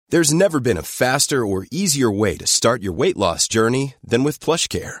There's never been a faster or easier way to start your weight loss journey than with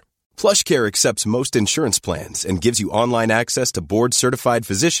PlushCare. PlushCare accepts most insurance plans and gives you online access to board-certified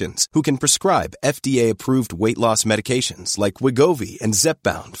physicians who can prescribe FDA-approved weight loss medications like Wegovy and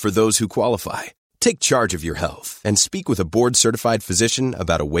Zepbound for those who qualify. Take charge of your health and speak with a board-certified physician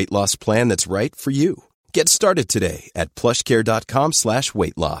about a weight loss plan that's right for you. Get started today at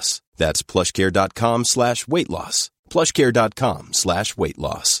plushcare.com/weight loss. That's plushcare.com/weight loss. plushcare.com/weight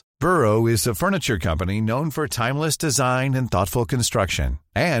loss. Burrow is a furniture company known for timeless design and thoughtful construction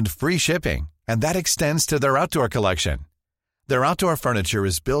and free shipping, and that extends to their outdoor collection. Their outdoor furniture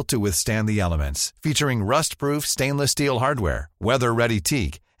is built to withstand the elements, featuring rust-proof stainless steel hardware, weather-ready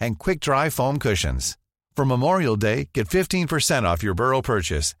teak, and quick-dry foam cushions. For Memorial Day, get 15% off your Burrow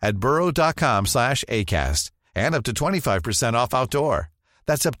purchase at burrow.com/ACAST and up to 25% off outdoor.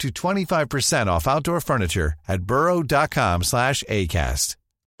 That's up to 25% off outdoor furniture at burrow.com/ACAST.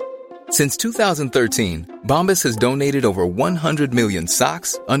 Since 2013, Bombas has donated over 100 million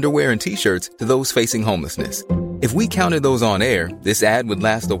socks, underwear, and T-shirts to those facing homelessness. If we counted those on air, this ad would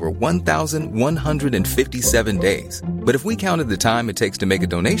last over 1,157 days. But if we counted the time it takes to make a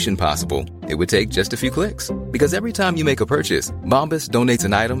donation possible, it would take just a few clicks. Because every time you make a purchase, Bombas donates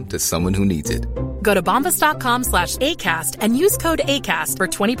an item to someone who needs it. Go to bombas.com/ACAST and use code ACAST for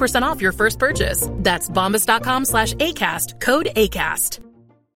 20% off your first purchase. That's bombas.com/ACAST, code ACAST.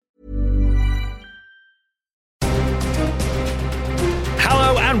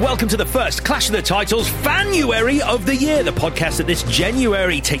 Hello and welcome to the first Clash of the Titles Fanuary of the year, the podcast that this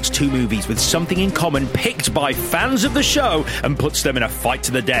January takes two movies with something in common picked by fans of the show and puts them in a fight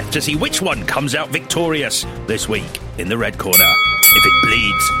to the death to see which one comes out victorious. This week, in the red corner, if it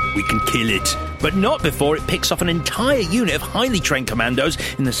bleeds, we can kill it. But not before it picks off an entire unit of highly trained commandos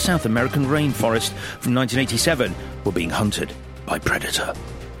in the South American rainforest from 1987 were being hunted by Predator.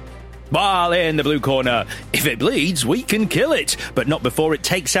 While in the blue corner, if it bleeds, we can kill it. But not before it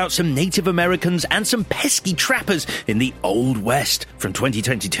takes out some Native Americans and some pesky trappers in the Old West from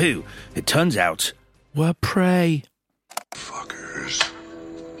 2022. It turns out, we're prey. Fuckers,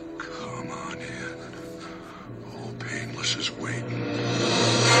 come on in. Old Painless is waiting.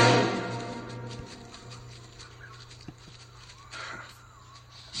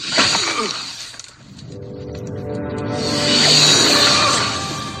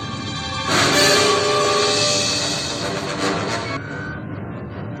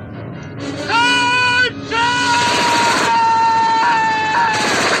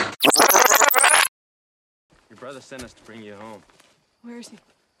 Brother sent us to bring you home. Where is he?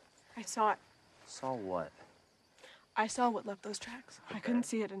 I saw it. Saw what? I saw what left those tracks. I couldn't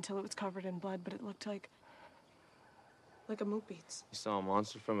see it until it was covered in blood, but it looked like a moot beats. You saw a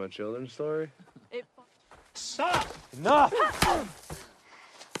monster from a children's story? Stop! Enough!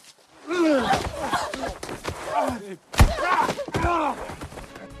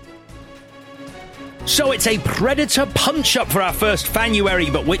 So it's a Predator punch-up for our first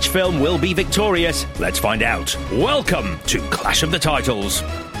Fanuary, but which film will be victorious? Let's find out. Welcome to Clash of the Titles.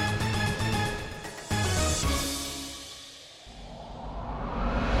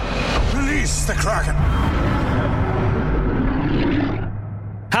 Release the Kraken!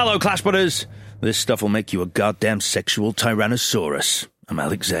 Hello, Clash Butters. This stuff will make you a goddamn sexual Tyrannosaurus. I'm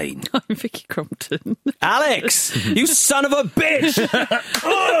Alex Zane. I'm Vicky Crompton. Alex, you son of a bitch! Look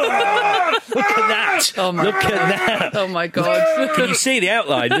at that! Oh my Look at that! Oh my God. Can you see the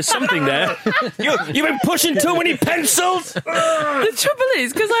outline? There's something there. You've been pushing too many pencils! The trouble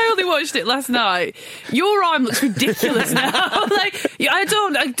is, because I only watched it last night, your arm looks ridiculous now. I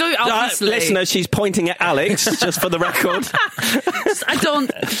don't obviously. Listener, she's pointing at Alex, just for the record. I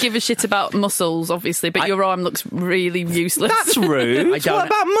don't give a shit about muscles, obviously, but your arm looks really useless. That's rude. What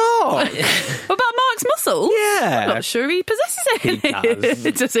about Mark? What about Mark's muscles? Yeah. I'm not sure he possesses any. He does.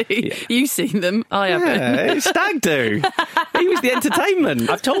 Does he? Yeah. You've seen them. I haven't. Yeah, stag do. He was the entertainment.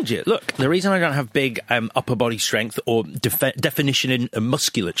 I've told you, look, the reason I don't have big upper body strength or definition in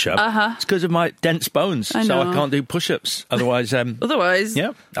musculature is because of my dense bones. So I can't do push-ups. Otherwise,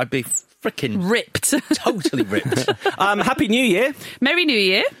 yeah, I'd be freaking ripped. Totally ripped. Happy New Year. Merry New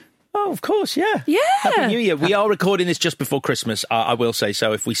Year. Oh, of course, yeah. Yeah. Happy New Year. We are recording this just before Christmas, I will say,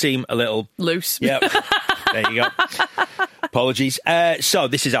 so if we seem a little... loose. Yeah. There you go. Apologies. So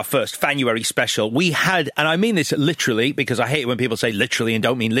this is our first Fanuary special. We had, and I mean this literally, because I hate it when people say literally and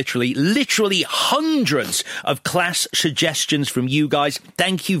don't mean literally hundreds of clash suggestions from you guys.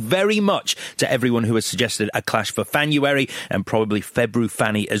 Thank you very much to everyone who has suggested a clash for Fanuary and probably February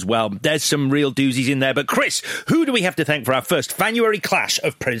Fanny as well. There's some real doozies in there. But Chris, who do we have to thank for our first Fanuary clash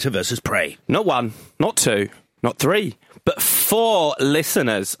of Predator versus Prey? Not one, not two, not three, but 4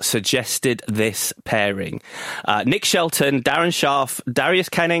 listeners suggested this pairing. Nick Shelton, Darren Schaff, Darius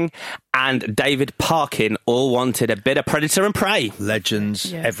Kenning, and David Parkin all wanted a bit of Predator and Prey.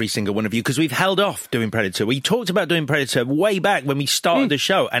 Legends, every single one of you, because we've held off doing Predator. We talked about doing Predator way back when we started the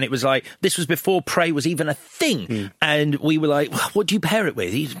show, and it was like, this was before Prey was even a thing. And we were like, well, what do you pair it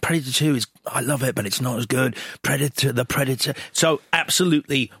with? Predator 2 is, I love it, but it's not as good. The Predator. So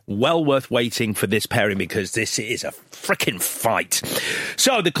absolutely well worth waiting for this pairing, because this is a freaking fight.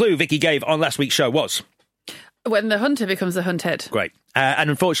 So the clue Vicky gave on last week's show was... when the hunter becomes the hunted. Great. And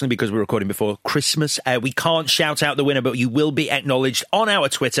unfortunately, because we're recording before Christmas, we can't shout out the winner, but you will be acknowledged on our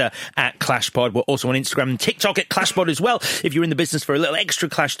Twitter at ClashPod. We're also on Instagram and TikTok at ClashPod as well. If you're in the business for a little extra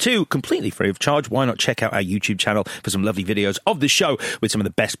Clash too, completely free of charge, why not check out our YouTube channel for some lovely videos of the show with some of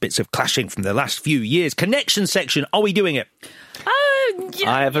the best bits of clashing from the last few years. Connection section, are we doing it?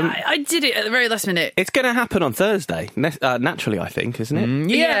 Yeah, I haven't. I did it at the very last minute. It's going to happen on Thursday, naturally, I think, isn't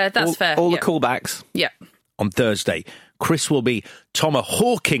it? Yeah, that's fair. All the callbacks. Yeah. On Thursday, Chris will be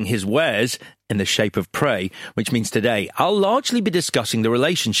tomahawking his wares in the shape of prey, which means today I'll largely be discussing the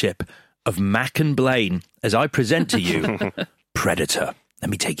relationship of Mac and Blaine as I present to you Predator. Let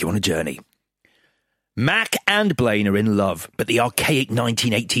me take you on a journey. Mac and Blaine are in love, but the archaic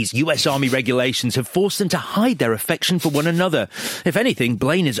 1980s US Army regulations have forced them to hide their affection for one another. If anything,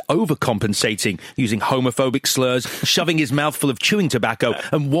 Blaine is overcompensating, using homophobic slurs, shoving his mouth full of chewing tobacco,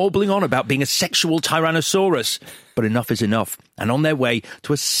 and warbling on about being a sexual tyrannosaurus. But enough is enough, and on their way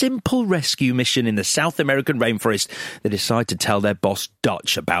to a simple rescue mission in the South American rainforest, they decide to tell their boss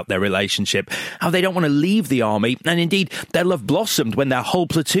Dutch about their relationship, how they don't want to leave the army, and indeed, their love blossomed when their whole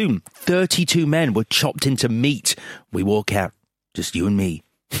platoon, 32 men, were chopped into meat. We walk out, just you and me,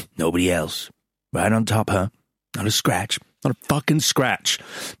 nobody else. Right on top, huh? Not a scratch. Not a fucking scratch.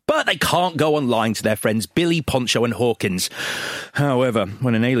 But they can't go on lying to their friends Billy, Poncho and Hawkins. However,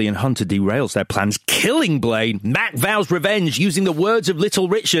 when an alien hunter derails their plans, killing Blaine, Mac vows revenge using the words of Little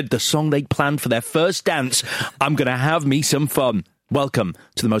Richard, the song they planned for their first dance. I'm going to have me some fun. Welcome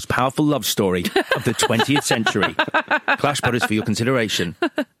to the most powerful love story of the 20th century. Clash Brothers for your consideration.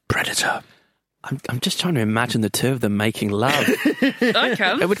 Predator. I'm just trying to imagine the two of them making love. I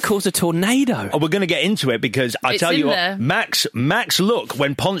can. It would cause a tornado. Oh, we're going to get into it because I tell you what, Max look,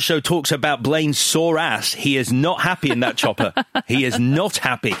 when Poncho talks about Blaine's sore ass, he is not happy in that chopper. He is not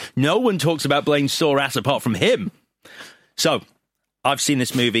happy. No one talks about Blaine's sore ass apart from him. So, I've seen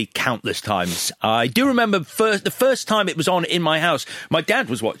this movie countless times. I do remember the first time it was on in my house, my dad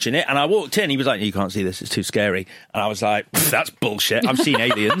was watching it and I walked in, he was like, you can't see this, it's too scary. And I was like, that's bullshit, I've seen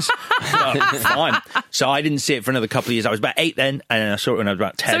Aliens. Fine. So I didn't see it for another couple of years. I was about 8 then, and I saw it when I was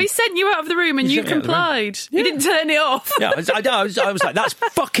about 10. So he sent you out of the room and you complied. Yeah. You didn't turn it off. Yeah, I was like, that's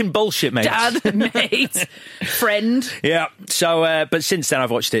fucking bullshit, mate. Dad, mate, friend. Yeah, so, but since then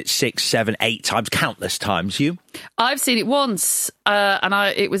I've watched it 6, 7, 8 times, countless times. You? I've seen it once, and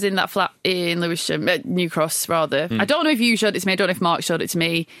it was in that flat in Lewisham, New Cross, rather. I don't know if you showed it to me, I don't know if Mark showed it to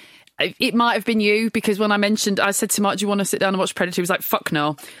me. It might have been you, because when I said to Mark, do you want to sit down and watch Predator? He was like, fuck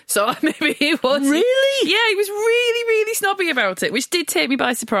no. So maybe he was. Really? Yeah, he was really, really snobby about it, which did take me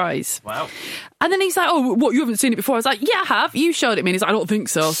by surprise. Wow. And then he's like, oh, what, you haven't seen it before? I was like, yeah, I have. You showed it me. And he's like, I don't think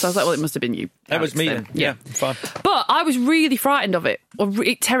so. So I was like, well, it must have been you. That was me then. Yeah, fine. But I was really frightened of it.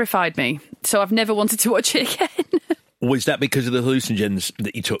 It terrified me. So I've never wanted to watch it again. Was that because of the hallucinogens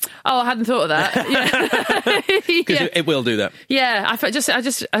that you took? Oh, I hadn't thought of that. Because it will do that. Yeah, I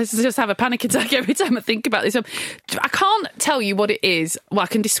just have a panic attack every time I think about this. I can't tell you what it is. Well, I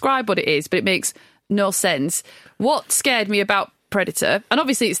can describe what it is, but it makes no sense. What scared me about Predator, and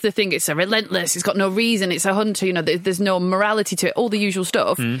obviously it's the thing, it's a relentless, it's got no reason, it's a hunter, you know, there's no morality to it, all the usual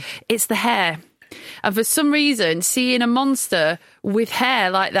stuff. It's the hair. And for some reason, seeing a monster with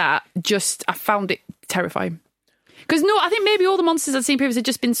hair like that, I found it terrifying. Because I think maybe all the monsters I'd seen previously had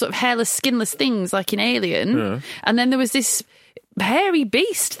just been sort of hairless, skinless things like in Alien. Yeah. And then there was this hairy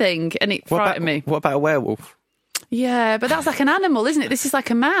beast thing, and it frightened me. What about a werewolf? Yeah, but that's like an animal, isn't it? This is like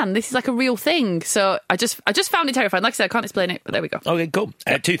a man. This is like a real thing. So I just found it terrifying. Like I said, I can't explain it, but there we go. Okay, cool.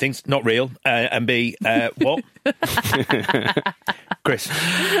 2 things, not real, and B, what? Chris?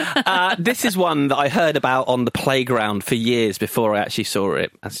 This is one that I heard about on the playground for years before I actually saw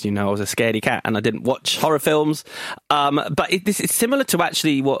it. As you know, I was a scaredy cat and I didn't watch horror films. But this is similar to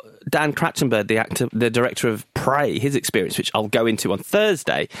actually what Dan Trachtenberg, the director of Prey, his experience, which I'll go into on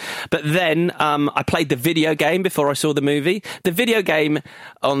Thursday. But then I played the video game before I saw the movie. The video game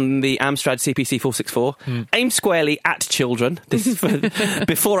on the Amstrad CPC 464 aimed squarely at children. This is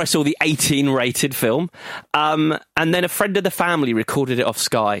before I saw the 18-rated film. And then a friend of the family recorded it off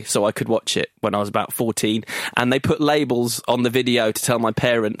Sky so I could watch it when I was about 14. And they put labels on the video to tell my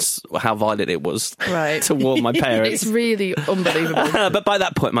parents how violent it was, right, to warn my parents. It's really unbelievable. But by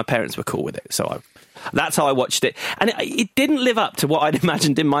that point, my parents were cool with it. So that's how I watched it. And it didn't live up to what I'd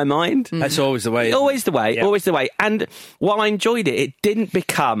imagined in my mind. That's always the way. Always the way, yeah. Always the way. And while I enjoyed it, it didn't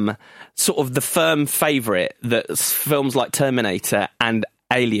become sort of the firm favourite that films like Terminator and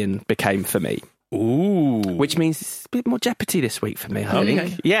Alien became for me. Ooh. Which means it's a bit more jeopardy this week for me, I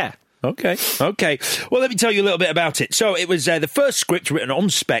think. Yeah. Okay. Well, let me tell you a little bit about it. So it was the first script written on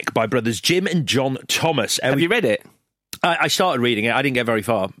spec by brothers Jim and John Thomas. Have you read it? I started reading it. I didn't get very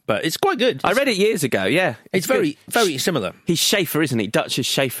far, but it's quite good. I read it years ago, yeah. It's very similar. He's Schaefer, isn't he? Dutch is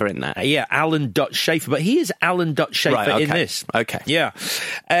Schaefer in that. Yeah, Alan Dutch Schaefer. But he is Alan Dutch Schaefer in this. Okay. Yeah.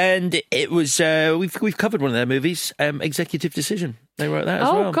 And it was, we've covered one of their movies, Executive Decision. They wrote that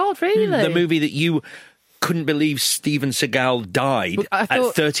as well. Oh, God, really? The movie that you couldn't believe Steven Seagal died at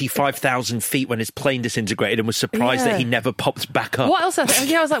 35,000 feet when his plane disintegrated and was surprised that he never popped back up. What else? I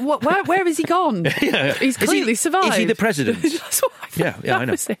was like, where has he gone? Yeah. He's clearly survived. Is he the president? That's what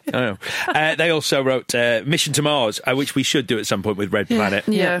I know. They also wrote Mission to Mars, which we should do at some point with Red Planet.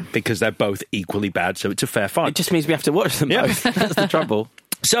 Yeah. Because they're both equally bad, so it's a fair fight. It just means we have to watch them both. That's the trouble.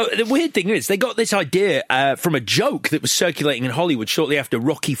 So the weird thing is, they got this idea from a joke that was circulating in Hollywood shortly after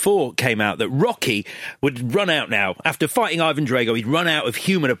Rocky IV came out, that Rocky would run out now. After fighting Ivan Drago, he'd run out of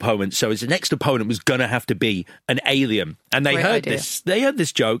human opponents, so his next opponent was going to have to be an alien. And they heard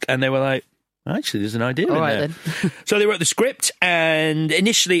this joke, and they were like, actually, there's an idea in there. Then. So they wrote the script, and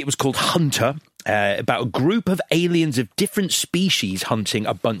initially it was called Hunter, about a group of aliens of different species hunting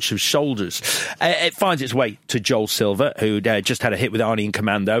a bunch of soldiers. It finds its way to Joel Silver, who just had a hit with Arnie in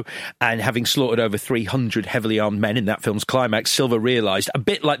Commando, and having slaughtered over 300 heavily armed men in that film's climax, Silver realised, a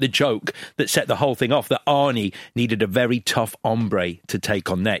bit like the joke that set the whole thing off, that Arnie needed a very tough hombre to take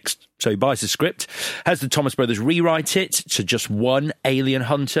on next. So he buys the script, has the Thomas brothers rewrite it to just one alien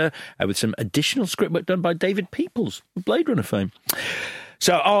hunter, with some additional script work done by David Peoples of Blade Runner fame.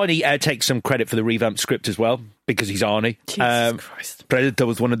 So Arnie takes some credit for the revamped script as well, because he's Arnie. Jesus Christ. Predator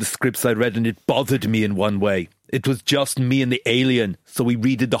was one of the scripts I read, and it bothered me in one way. It was just me and the alien, so we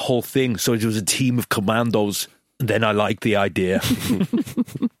redid the whole thing, so it was a team of commandos. And then I liked the idea.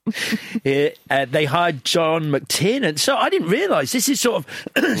 They hired John McTiernan. So I didn't realise this is sort of,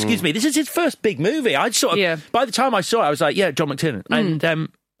 excuse me, this is his first big movie. By the time I saw it, I was like, yeah, John McTiernan.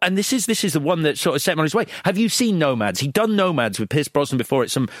 And this is the one that sort of set him on his way. Have you seen Nomads? He'd done Nomads with Pierce Brosnan before.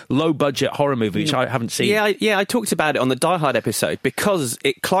 It's some low-budget horror movie, which I haven't seen. Yeah, I talked about it on the Die Hard episode, because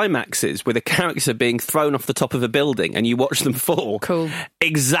it climaxes with a character being thrown off the top of a building and you watch them fall. Cool.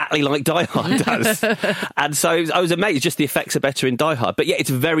 Exactly like Die Hard does. And so I was amazed. Just the effects are better in Die Hard. But yeah, it's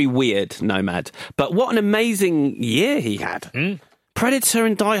very weird, Nomad. But what an amazing year he had. Predator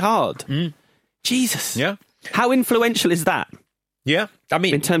and Die Hard. Jesus. Yeah. How influential is that? Yeah, I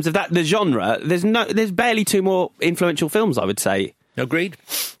mean, in terms of the genre, there's barely two more influential films, I would say. Agreed.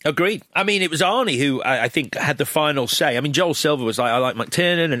 I mean, it was Arnie who I think had the final say. I mean, Joel Silver was like, I like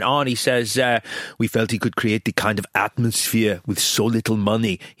McTiernan, and Arnie says, we felt he could create the kind of atmosphere with so little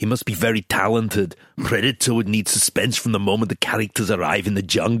money. He must be very talented. Predator would need suspense from the moment the characters arrive in the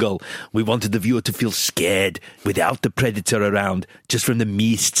jungle. We wanted the viewer to feel scared without the Predator around, just from the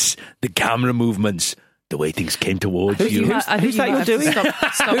mists, the camera movements, the way things came towards you. Who's that you're doing?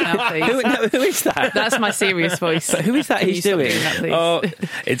 Stop now, please. Who is that? That's my serious voice. But who is that he's doing? That,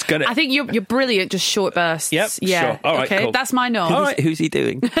 it's gonna. I think you're brilliant. Just short bursts. Yep. Yeah. Sure. All right. Okay. Cool. That's my norm. All right. Who's he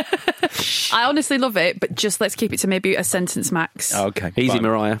doing? I honestly love it, but just let's keep it to maybe a sentence max. Okay. Easy, fine.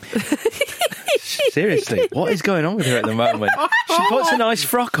 Mariah. Seriously, what is going on with her at the moment? She puts a nice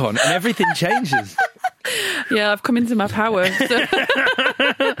frock on and everything changes. Yeah, I've come into my power. So.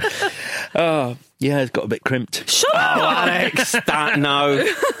 Oh, yeah, it's got a bit crimped. Shut up! Alex, no.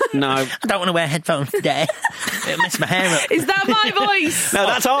 I don't want to wear headphones today. It'll mess my hair up. Is that my voice? No,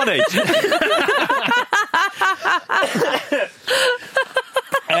 that's Arnie.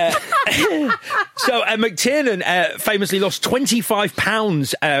 So McTiernan famously lost 25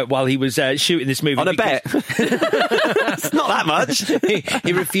 pounds while he was shooting this movie. On a bet. It's not that much.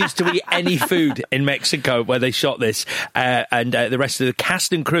 He refused to eat any food in Mexico where they shot this, and the rest of the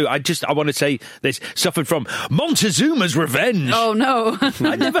cast and crew, I want to say this, suffered from Montezuma's revenge. Oh, no.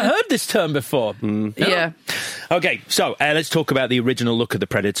 I'd never heard this term before. No. Yeah. Okay, so let's talk about the original look of the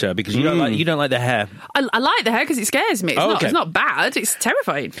Predator, because you don't like the hair. I like the hair because it scares me. It's not bad. It's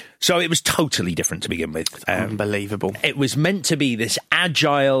terrifying. So it was totally different to begin with. Unbelievable. It was meant to be this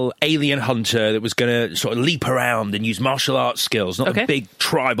agile alien hunter that was going to sort of leap around and use martial arts skills, not the big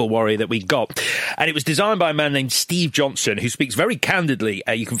tribal warrior that we got. And it was designed by a man named Steve Johnson, who speaks very candidly.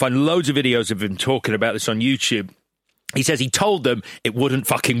 You can find loads of videos of him talking about this on YouTube. He says he told them it wouldn't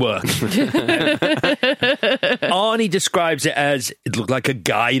fucking work. Arnie describes it as, it looked like a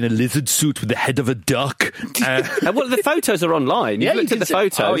guy in a lizard suit with the head of a duck. Well, the photos are online. You've looked at the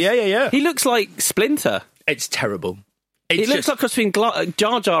photos. Oh, yeah. He looks like Splinter. It's terrible. It looks like between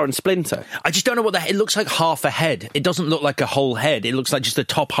Jar Jar and Splinter. I just don't know what it looks like. Half a head. It doesn't look like a whole head. It looks like just the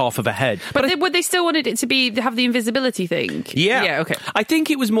top half of a head. But would they still wanted it to have the invisibility thing? Yeah, okay. I think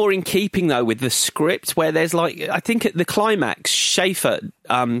it was more in keeping though with the script, where there's I think at the climax, Schaefer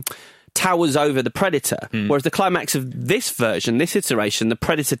towers over the Predator, whereas the climax of this version, this iteration, the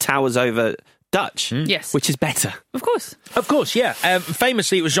Predator towers over Dutch. Yes. Which is better. Of course, yeah.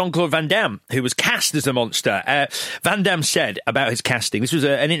 Famously, it was Jean-Claude Van Damme who was cast as the monster. Van Damme said about his casting, this was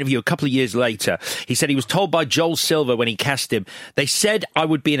an interview a couple of years later, he said he was told by Joel Silver when he cast him, they said I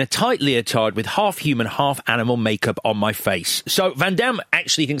would be in a tight leotard with half human, half animal makeup on my face. So Van Damme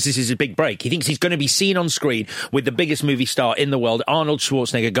actually thinks this is a big break. He thinks he's going to be seen on screen with the biggest movie star in the world, Arnold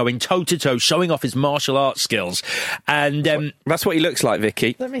Schwarzenegger, going toe-to-toe, showing off his martial arts skills. And that's what he looks like,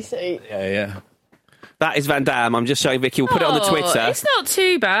 Vicky. Let me see. Yeah. That is Van Damme. I'm just showing Vicky. We'll put it on the Twitter. It's not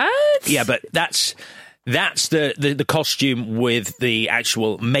too bad. Yeah, but that's the costume with the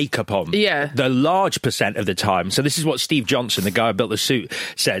actual makeup on. Yeah. The large percent of the time. So this is what Steve Johnson, the guy who built the suit,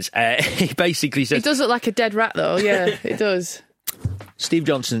 says. He basically says... It does look like a dead rat, though. Yeah, it does. Steve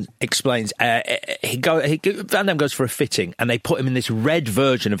Johnson explains, Van Damme goes for a fitting, and they put him in this red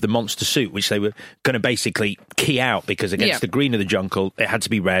version of the monster suit, which they were going to basically key out, because against the green of the jungle, it had to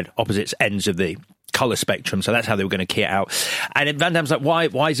be red, opposite ends of the colour spectrum, so that's how they were going to key it out. And Van Damme's like,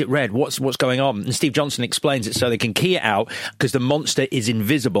 why is it red? What's going on? And Steve Johnson explains it so they can key it out, because the monster is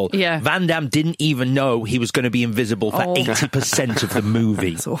invisible. Yeah. Van Damme didn't even know he was going to be invisible for 80% of the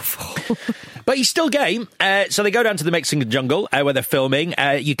movie. That's awful. But he's still game. So they go down to the Mexican jungle where they're filming.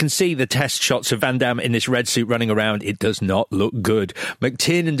 You can see the test shots of Van Damme in this red suit running around. It does not look good.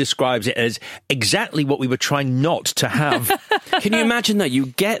 McTiernan describes it as exactly what we were trying not to have. Can you imagine that? You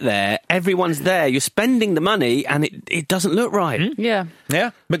get there, everyone's there, you're spending the money, and it doesn't look right. Yeah.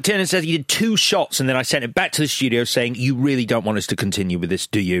 McTiernan says he did 2 shots, and then I sent it back to the studio saying, you really don't want us to continue with this,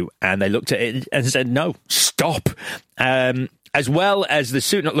 do you? And they looked at it and said, no, stop. As well as the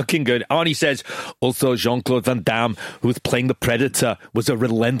suit not looking good, Arnie says, also Jean-Claude Van Damme, who was playing the Predator, was a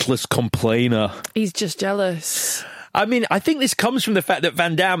relentless complainer. He's just jealous. I mean, I think this comes from the fact that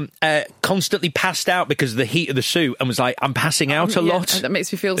Van Damme constantly passed out because of the heat of the suit and was like, I'm passing out a lot. That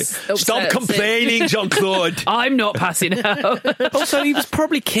makes me feel upset. Stop complaining, Jean-Claude. I'm not passing out. Also, he was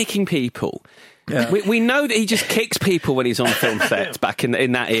probably kicking people. Yeah. We know that he just kicks people when he's on film sets back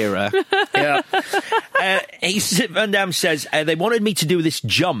in that era. Yeah. Van Damme says, they wanted me to do this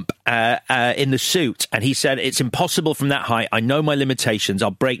jump in the suit, and he said, it's impossible from that height. I know my limitations.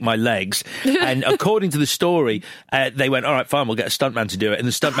 I'll break my legs. And according to the story, they went, all right, fine, we'll get a stuntman to do it. And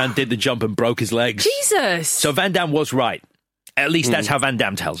the stuntman did the jump and broke his legs. Jesus! So Van Damme was right. At least that's how Van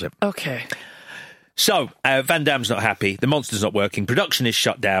Damme tells it. Okay. So, Van Damme's not happy. The monster's not working. Production is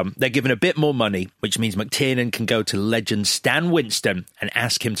shut down. They're given a bit more money, which means McTiernan can go to legend Stan Winston and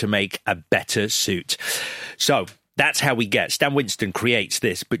ask him to make a better suit. So, that's how we get. Stan Winston creates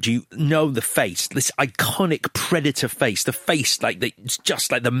this, but do you know the face? This iconic Predator face. The face, it's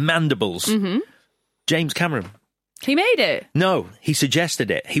just like the mandibles. Mm-hmm. James Cameron. He made it? No, he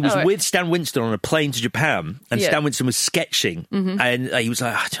suggested it. He was with Stan Winston on a plane to Japan, and Stan Winston was sketching, and he was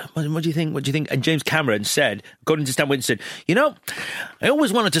like, what do you think? What do you think? And James Cameron said, according to Stan Winston, I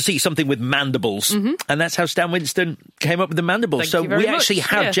always wanted to see something with mandibles, and that's how Stan Winston came up with the mandibles. So we actually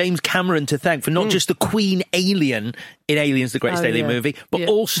have James Cameron to thank for not just the Queen alien in Aliens, the greatest alien movie, but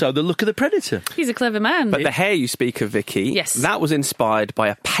also the look of the Predator. He's a clever man. But the hair you speak of, Vicky, that was inspired by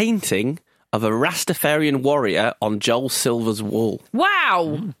a painting of a Rastafarian warrior on Joel Silver's wall.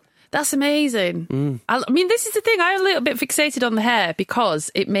 Wow! That's amazing. I mean, this is the thing. I'm a little bit fixated on the hair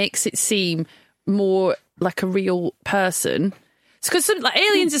because it makes it seem more like a real person. Because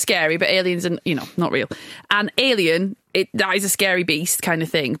aliens are scary, but aliens are, not real. And Alien, that is a scary beast kind of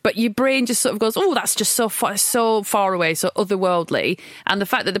thing. But your brain just sort of goes, oh, that's just so far away, so otherworldly. And the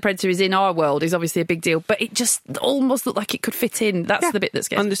fact that the Predator is in our world is obviously a big deal. But it just almost looked like it could fit in. That's the bit that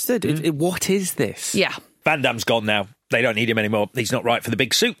scares me. Understood. What is this? Yeah. Van Damme's gone now. They don't need him anymore. He's not right for the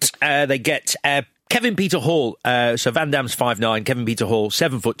big suit. They get Kevin Peter Hall. So Van Damme's 5'9", Kevin Peter Hall,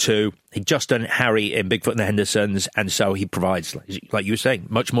 7'2". He'd just done Harry in Bigfoot and the Hendersons, and so he provides, like you were saying,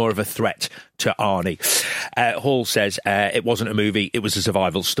 much more of a threat to Arnie. Hall says it wasn't a movie, it was a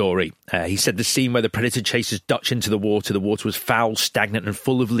survival story. He said the scene where the predator chases Dutch into the water was foul, stagnant, and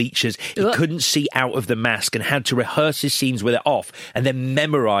full of leeches. He couldn't see out of the mask and had to rehearse his scenes with it off and then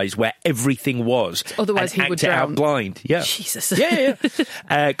memorise where everything was. Otherwise he would drown. Out blind. Yeah. Jesus. Yeah.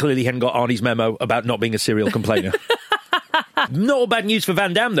 Clearly he hadn't got Arnie's memo about not being a serial complainer. Not all bad news for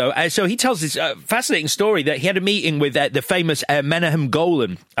Van Damme, though. So he tells this fascinating story that he had a meeting with the famous Menahem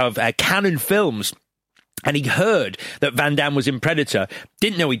Golan of Cannon Films. And he heard that Van Damme was in Predator,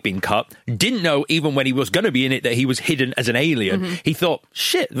 didn't know he'd been cut, didn't know even when he was going to be in it that he was hidden as an alien. Mm-hmm. He thought,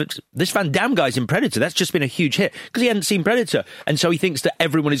 shit, this Van Damme guy's in Predator. That's just been a huge hit because he hadn't seen Predator. And so he thinks that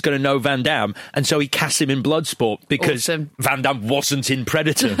everyone is going to know Van Damme. And so he casts him in Bloodsport because Van Damme wasn't in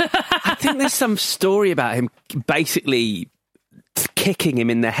Predator. I think there's some story about him basically kicking him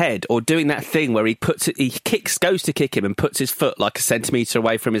in the head or doing that thing where goes to kick him and puts his foot like a centimetre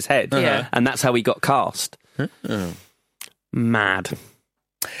away from his head. Yeah. And that's how he got cast. Mad.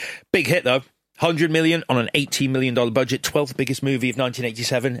 Big hit, though. 100 million on an $18 million budget, 12th biggest movie of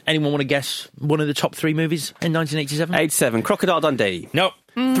 1987. Anyone want to guess one of the top 3 movies in 1987? 87. Crocodile Dundee. Nope.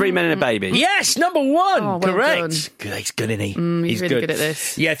 3 Men and a Baby. Yes, number 1. Oh, well correct. Good, he's good, isn't he? He's really good at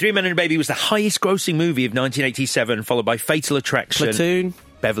this. Yeah, 3 Men and a Baby was the highest grossing movie of 1987, followed by Fatal Attraction. Platoon.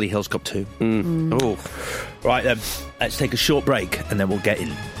 Beverly Hills Cop 2. Oh. Right then, let's take a short break and then we'll get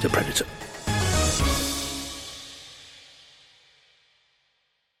into Predator.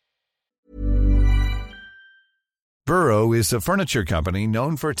 Burrow is a furniture company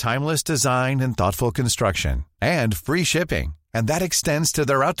known for timeless design and thoughtful construction, and free shipping, and that extends to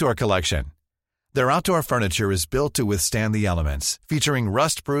their outdoor collection. Their outdoor furniture is built to withstand the elements, featuring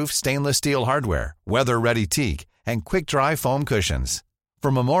rust-proof stainless steel hardware, weather-ready teak, and quick-dry foam cushions.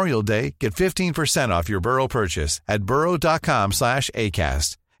 For Memorial Day, get 15% off your Burrow purchase at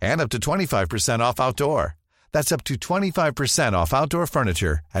burrow.com/ACAST, and up to 25% off outdoor. That's up to 25% off outdoor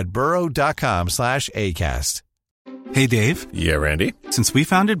furniture at burrow.com/ACAST. Hey, Dave. Yeah, Randy. Since we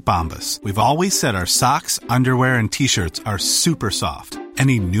founded Bombas, we've always said our socks, underwear, and T-shirts are super soft.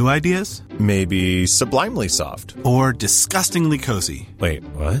 Any new ideas? Maybe sublimely soft. Or disgustingly cozy. Wait,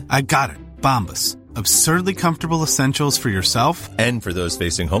 what? I got it. Bombas. Absurdly comfortable essentials for yourself and for those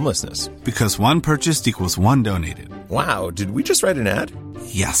facing homelessness. Because one purchased equals one donated. Wow, did we just write an ad?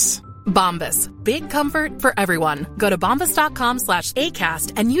 Yes. Bombas. Big comfort for everyone. Go to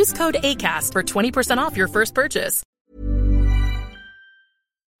bombas.com/ACAST and use code ACAST for 20% off your first purchase.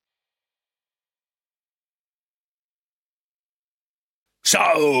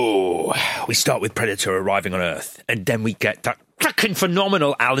 So, we start with Predator arriving on Earth, and then we get that fucking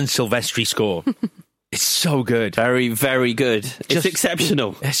phenomenal Alan Silvestri score. It's so good. Very, very good. It's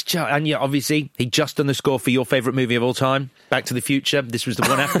exceptional. And yeah, obviously, he just done the score for your favourite movie of all time, Back to the Future. This was the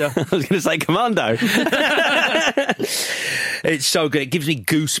one after. I was going to say Commando. It's so good. It gives me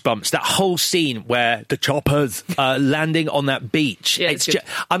goosebumps. That whole scene where the choppers are landing on that beach. Yeah, it's just,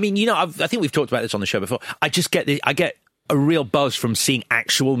 I mean, you know, I think we've talked about this on the show before. I get a real buzz from seeing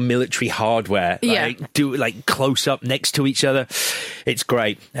actual military hardware. Do like close up next to each other. It's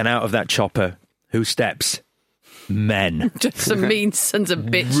great. And out of that chopper, who steps? Men. Just some mean sons of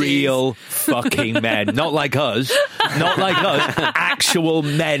bitches. Real fucking men. Not like us. Not like us. Actual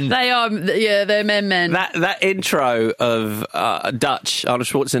men. They are, yeah, they're men. That intro of Dutch, Arnold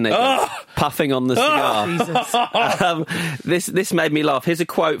Schwarzenegger, puffing on the cigar. This made me laugh. Here's a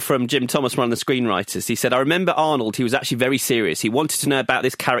quote from Jim Thomas, one of the screenwriters. He said, "I remember Arnold, he was actually very serious. He wanted to know about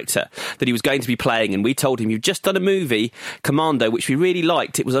this character that he was going to be playing, and we told him, you've just done a movie, Commando, which we really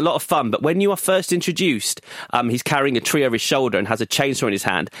liked. It was a lot of fun, but when you are first introduced, he's carrying a tree over his shoulder and has a chainsaw in his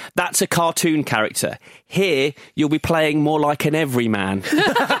hand. That's a cartoon character. Here, you'll be playing more like an everyman."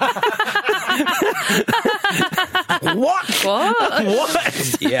 What?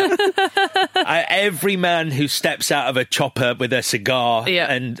 Yeah. Every man who steps out of a chopper with a cigar.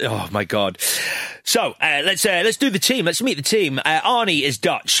 Yeah. And oh my God. So let's do the team. Let's meet the team. Arnie is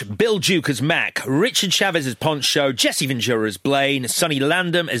Dutch, Bill Duke as Mac, Richard Chavez as Poncho, Jesse Ventura as Blaine, Sonny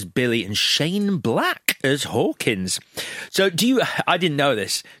Landham as Billy, and Shane Black as Hawkins. So I didn't know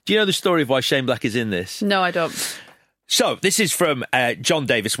this. Do you know the story of why Shane Black is in this? No, I don't. So, this is from John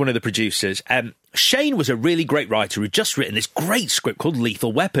Davis, one of the producers. Shane was a really great writer who'd just written this great script called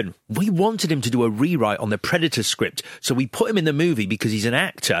Lethal Weapon. We wanted him to do a rewrite on the Predator script, so we put him in the movie because he's an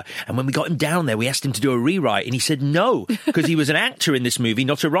actor. And when we got him down there, we asked him to do a rewrite, and he said no, because he was an actor in this movie,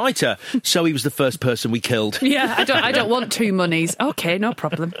 not a writer. So he was the first person we killed. Yeah, I don't want two monies. Okay, no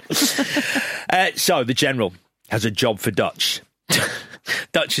problem. So the General has a job for Dutch.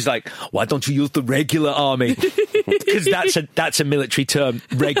 Dutch is like, why don't you use the regular army? Because that's a military term,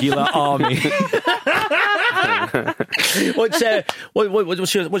 regular army. What's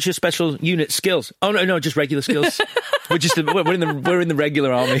your special unit skills? Oh no, just regular skills. We're in the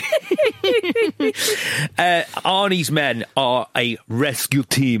regular army. Arnie's men are a rescue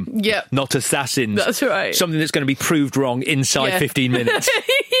team, not assassins. That's right. Something that's going to be proved wrong inside 15 minutes.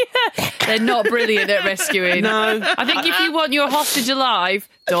 They're not brilliant at rescuing. No. I think if you want your hostage alive,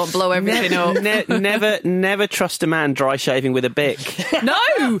 don't blow everything up. Never trust a man dry shaving with a Bic.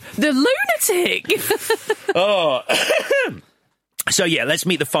 No, the lunatic. Oh. So, let's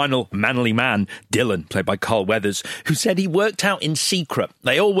meet the final manly man, Dylan, played by Carl Weathers, who said he worked out in secret.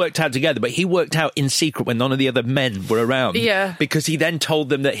 They all worked out together, but he worked out in secret when none of the other men were around. Yeah. Because he then told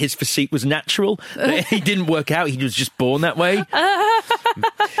them that his physique was natural. That he didn't work out, he was just born that way.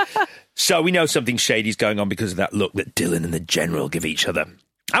 So we know something shady's going on because of that look that Dylan and the General give each other.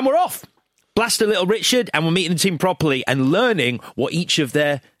 And we're off. Blast a little Richard, and we're meeting the team properly and learning what each of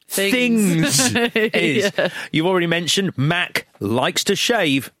their things is. Yeah. You've already mentioned Mac likes to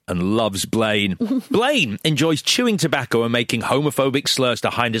shave and loves Blaine. Blaine enjoys chewing tobacco and making homophobic slurs to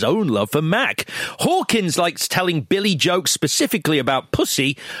hide his own love for Mac. Hawkins likes telling Billy jokes specifically about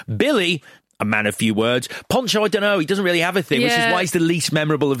pussy. Billy, a man of few words. Poncho, I don't know, he doesn't really have a thing, which is why he's the least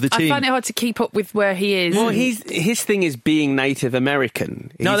memorable of the team. I find it hard to keep up with where he is. Well, his thing is being Native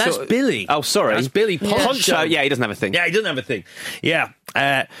American. No, that's Billy. Oh, sorry. That's Billy. Poncho, he doesn't have a thing. Yeah, he doesn't have a thing. Yeah.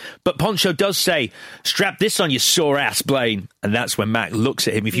 But Poncho does say, strap this on your sore ass, Blaine. And that's when Mac looks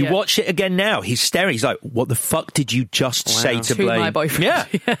at him. If you watch it again now, he's staring. He's like, what the fuck did you just say to Blaine? My boyfriend.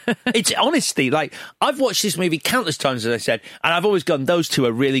 Yeah. It's honestly, like, I've watched this movie countless times, as I said, and I've always gone, those two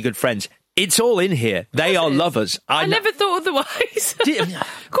are really good friends. It's all in here. They are lovers. I never thought otherwise.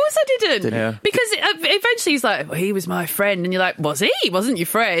 Of course I didn't. Yeah. Because eventually he's like, well, he was my friend. And you're like, was he? He wasn't your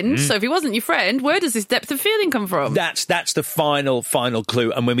friend. So if he wasn't your friend, where does this depth of feeling come from? That's the final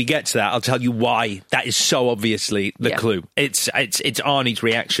clue. And when we get to that, I'll tell you why that is so obviously the clue. It's Arnie's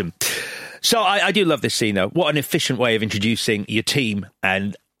reaction. So I do love this scene, though. What an efficient way of introducing your team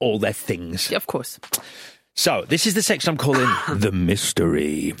and all their things. Yeah, of course. So, this is the section I'm calling The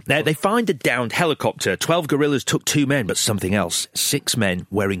Mystery. Now, they find a downed helicopter. 12 guerrillas took 2 men, but something else. 6 men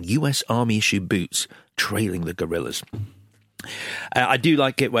wearing US Army-issued boots trailing the guerrillas. I do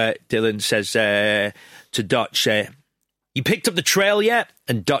like it where Dylan says to Dutch, you picked up the trail yet?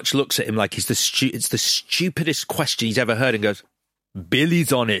 And Dutch looks at him like it's the stupidest question he's ever heard and goes,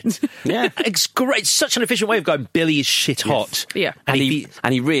 Billy's on it. Yeah. It's great. It's such an efficient way of going, Billy is shit hot. Yeah. And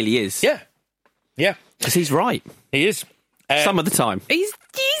he really is. Yeah. Yeah. Because he's right. He is. Some of the time. Is he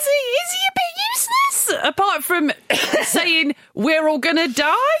a bit useless? Apart from saying, we're all going to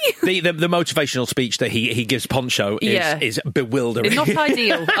die? The motivational speech that he gives Poncho is bewildering. It's not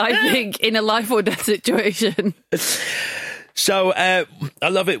ideal, I think, in a life or death situation. So, I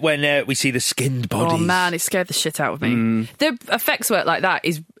love it when we see the skinned bodies. Oh, man, it scared the shit out of me. The effects work like that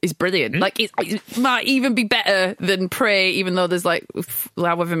is brilliant. Like, it might even be better than Prey, even though there's, like,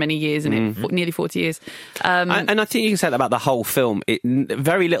 however many years in it, nearly 40 years. And I think you can say that about the whole film.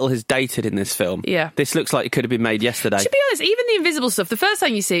 Very little has dated in this film. Yeah. This looks like it could have been made yesterday. To be honest, even the invisible stuff, the first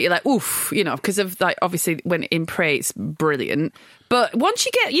time you see it, you're like, oof, because of, like, obviously, when in Prey, it's brilliant. But once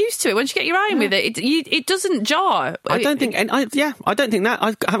you get used to it, once you get your eye in with it doesn't jar. I don't think that.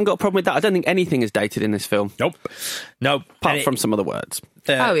 I haven't got a problem with that. I don't think anything is dated in this film. Nope. No. Apart from some of the words.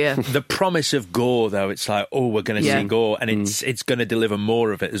 The promise of gore, though, it's like, we're going to see gore, and it's going to deliver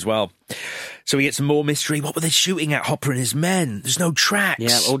more of it as well. So we get some more mystery. What were they shooting at, Hopper and his men? There's no tracks.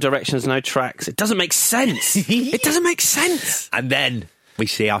 Yeah, all directions, no tracks. It doesn't make sense. It doesn't make sense. And then we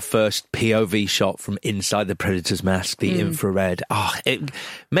see our first POV shot from inside the Predator's mask, the infrared. Oh, it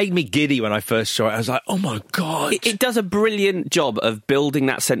made me giddy when I first saw it. I was like, oh my God. It does a brilliant job of building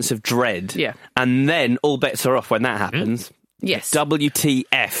that sense of dread. Yeah. And then all bets are off when that happens. Yes.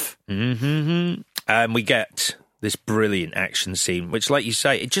 WTF. And we get this brilliant action scene, which, like you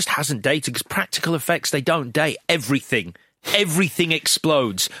say, it just hasn't dated, because practical effects, they don't date. Everything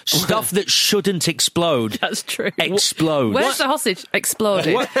explodes. Stuff that shouldn't explode. That's true. Explodes. Where's the hostage?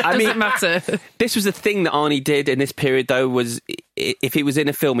 Exploded. Doesn't matter. This was the thing that Arnie did in this period, though, was if he was in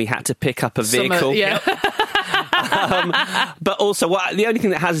a film, he had to pick up a vehicle. But also, the only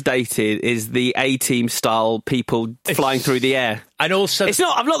thing that has dated is the A-Team style people flying through the air. And also,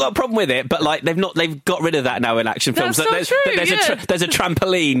 I've not got a problem with it, but like they've got rid of that now in action films. That's so true, There's a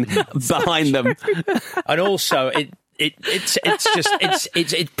trampoline behind them. And also,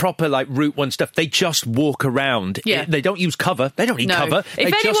 it's proper like Route 1 stuff. They just walk around. Yeah. They don't use cover. They don't need cover.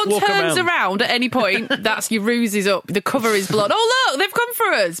 If anyone turns around at any point, that's your ruse is up. The cover is blood. Oh look, they've come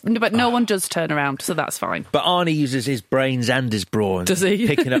for us. But no one does turn around, so that's fine. But Arnie uses his brains and his brawn. Does he?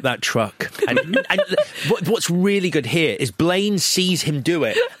 Picking up that truck. And what's really good here is Blaine sees him do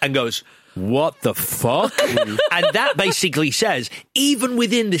it and goes, what the fuck? And that basically says, even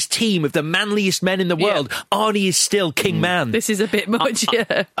within this team of the manliest men in the world, Arnie is still king man. This is a bit much,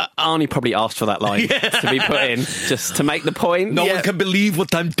 Arnie probably asked for that line to be put in, just to make the point. No one can believe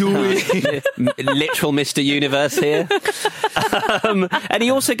what I'm doing. Literal Mr. Universe here. And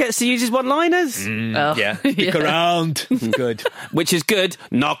he also gets to use his one-liners. Stick around. Good. Which is good.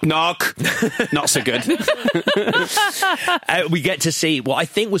 Knock, knock. Not so good. We get to see what I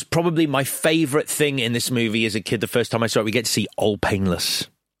think was probably my favourite thing in this movie as a kid the first time I saw it. We get to see Old Painless,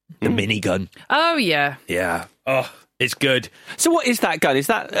 the minigun. Oh, yeah. Yeah. Oh, it's good. So what is that gun? Is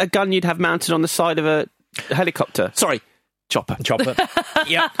that a gun you'd have mounted on the side of a helicopter? Sorry, chopper.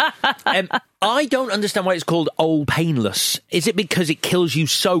 Yeah. I don't understand why it's called Old Painless. Is it because it kills you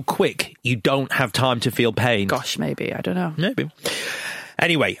so quick you don't have time to feel pain? Gosh, maybe. I don't know. Maybe.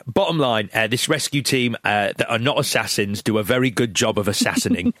 Anyway, bottom line, this rescue team that are not assassins do a very good job of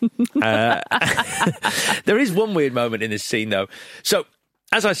assassinating. There is one weird moment in this scene, though. So,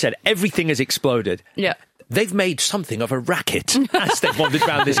 as I said, everything has exploded. Yeah. They've made something of a racket as they've wandered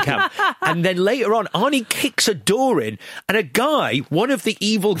around this camp. And then later on, Arnie kicks a door in, and a guy, one of the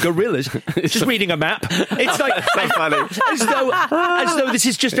evil gorillas, just reading a map. It's like so funny. As though this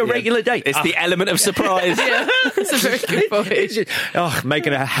is just a regular day. It's the element of surprise. It's a very good point.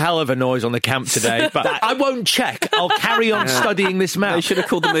 Making a hell of a noise on the camp today. But I won't check. I'll carry on studying this map. They should have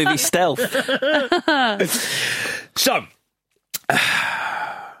called the movie Stealth. So...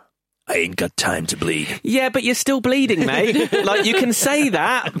 I ain't got time to bleed. Yeah, but you're still bleeding, mate. Like, you can say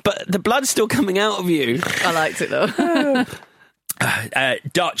that, but the blood's still coming out of you. I liked it, though.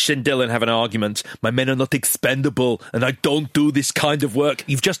 Dutch and Dylan have an argument. My men are not expendable, and I don't do this kind of work.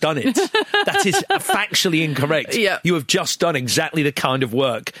 You've just done it. That is factually incorrect. Yeah. You have just done exactly the kind of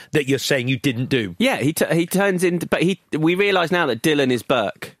work that you're saying you didn't do. Yeah, he turns into... But we realise now that Dylan is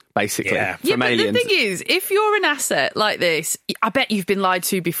Burke. Basically, from Aliens. But the thing is, if you're an asset like this, I bet you've been lied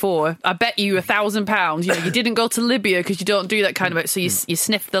to before. I bet you £1,000. You know, you didn't go to Libya because you don't do that kind of work, so you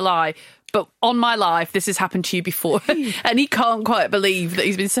sniffed the lie. But on my life, this has happened to you before, and he can't quite believe that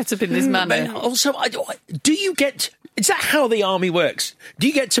he's been set up in this manner. But also, do you get? Is that how the army works? Do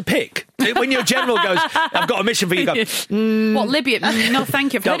you get to pick when your general goes, "I've got a mission for you"? You go, what, Libya? No,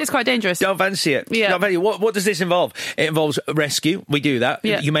 thank you. I've heard it's quite dangerous. Don't fancy it. Yeah. What does this involve? It involves rescue. We do that.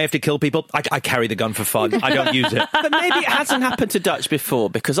 Yeah. You may have to kill people. I carry the gun for fun. I don't use it. But maybe it hasn't happened to Dutch before,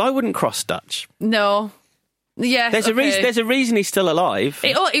 because I wouldn't cross Dutch. No. Yeah, there's a reason. There's a reason he's still alive.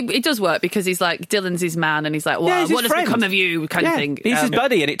 It does work because he's like Dylan's his man, and he's like, "Well, what has become of you?" kind of thing. He's his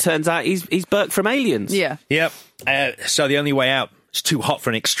buddy, and it turns out he's Burke from Aliens. Yeah. Yep. So the only way out is too hot for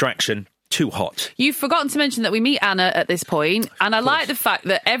an extraction. Too hot. You've forgotten to mention that we meet Anna at this point, and I like the fact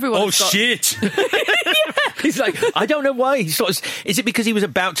that everyone. Shit! He's like, I don't know why. Is it because he was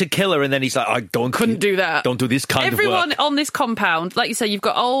about to kill her, and then he's like, couldn't do that. Don't do this kind of work. Everyone on this compound, like you said, you've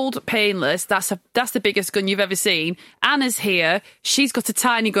got Old Painless. That's the biggest gun you've ever seen. Anna's here. She's got a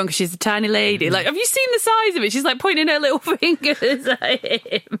tiny gun because she's a tiny lady. Like, have you seen the size of it? She's like pointing her little fingers at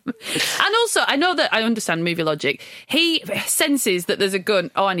him. And also, I know that I understand movie logic. He senses that there's a gun.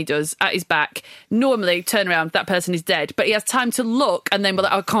 Arnie does at his back. Normally, turn around, that person is dead. But he has time to look and then be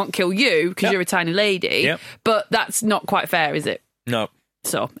like, I can't kill you because you're a tiny lady. Yep. But that's not quite fair, is it? No.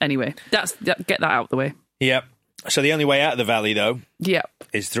 So, anyway, get that out of the way. Yep. So the only way out of the valley, though,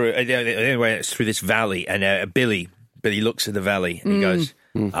 is through the only way is through this valley. And Billy looks at the valley and he goes,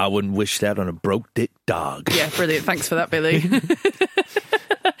 I wouldn't wish that on a broke dick dog. Yeah, brilliant. Thanks for that, Billy.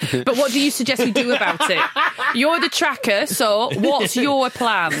 But what do you suggest we do about it? You're the tracker, so what's your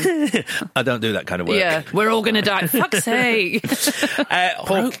plan? I don't do that kind of work. Yeah, we're all going to die. For fuck's sake.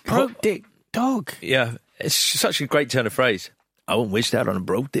 Broke dick dog. Yeah, it's such a great turn of phrase. I wouldn't wish that on a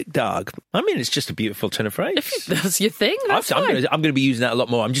broke dick dog. I mean, it's just a beautiful turn of phrase. If that's your thing, that's I'm fine. going to be using that a lot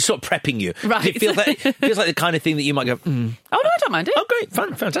more. I'm just sort of prepping you. Right. It feels like the kind of thing that you might go, Oh, no, I don't mind it. Oh, great.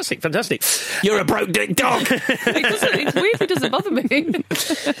 Fun. Fantastic. You're a broke dick dog. It weirdly doesn't bother me.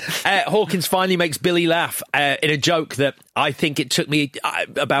 Hawkins finally makes Billy laugh in a joke that I think it took me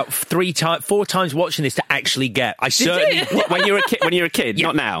about 4 times watching this to actually get. I certainly when you're a kid, Yeah.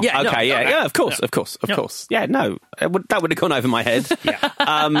 not now. Yeah, okay, no, yeah, of course. Yeah, no, that would have gone over my head. Yeah.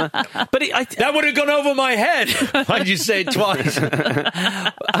 But that would have gone over my head. Why'd you say it twice?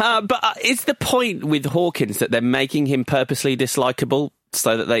 But it's the point with Hawkins that they're making him purposely dislikable,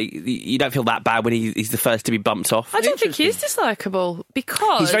 so that you don't feel that bad when he's the first to be bumped off. I don't think he is dislikable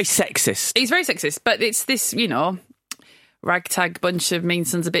because he's very sexist. He's very sexist, but it's this, ragtag bunch of mean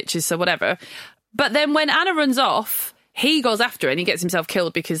sons of bitches, so whatever. But then when Anna runs off, he goes after her and he gets himself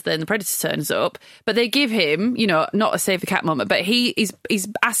killed because then the Predator turns up. But they give him, not a save the cat moment, but he's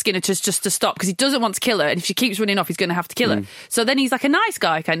asking her just to stop because he doesn't want to kill her. And if she keeps running off, he's going to have to kill her. So then he's like a nice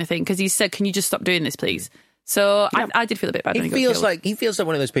guy kind of thing because he said, "Can you just stop doing this, please?" So yeah. I did feel a bit bad when he got killed. He feels like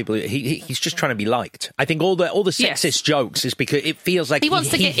one of those people. He's just trying to be liked. I think all the sexist jokes is because it feels like he wants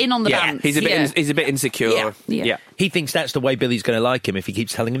to get in on the dance. He's a bit insecure. Yeah. He thinks that's the way Billy's going to like him if he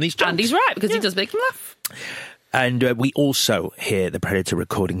keeps telling him these jokes. And he's right because he does make him laugh. And we also hear the Predator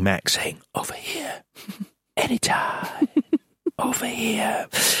recording Max saying, "Over here, anytime, over here."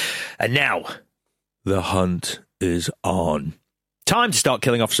 And now the hunt is on. Time to start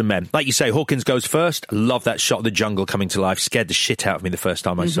killing off some men. Like you say, Hawkins goes first. Love that shot of the jungle coming to life. Scared the shit out of me the first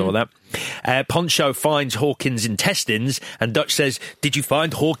time I saw that. Poncho finds Hawkins' intestines, and Dutch says, "Did you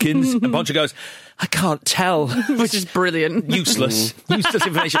find Hawkins?" And Poncho goes, "I can't tell." Which is brilliant. Useless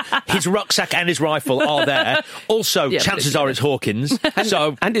information. His rucksack and his rifle are there. Also, chances are it's Hawkins.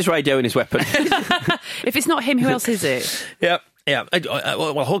 And his radio and his weapon. If it's not him, who else is it? Yep. Yeah,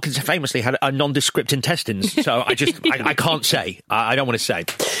 well, Hawkins famously had a nondescript intestines, so I can't say. I don't want to say.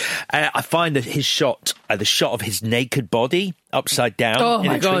 I find that his shot, the shot of his naked body upside down. Oh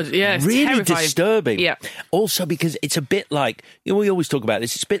my God, yeah, it's really terrifying. disturbing. Yeah. Also because it's a bit like, we always talk about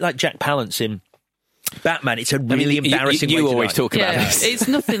this, it's a bit like Jack Palance in Batman. It's a really embarrassing way you to always die. talk about this. It's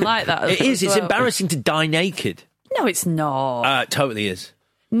nothing like that. It is. It's embarrassing to die naked. No, it's not. It totally is.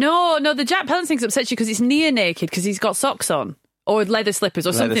 No, the Jack Palance thing's upsets you because it's near naked because he's got socks on. Or leather slippers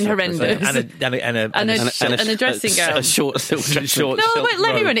or something horrendous. And a dressing gown. A short dress. No, but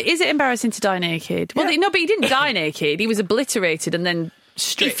let me run it. Is it embarrassing to die naked? Well, no, but he didn't die naked. He was obliterated and then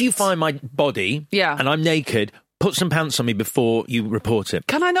stripped. If you find my body and I'm naked, put some pants on me before you report it.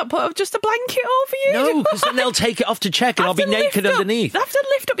 Can I not put just a blanket over you? No, because then they'll take it off to check and I'll be naked underneath. I have to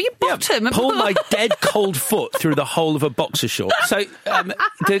lift up your bottom. And pull my dead cold foot through the hole of a boxer short. So,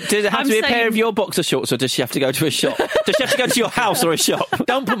 does it have to be a pair of your boxer shorts, or does she have to go to a shop? Does she have to go to your house or a shop?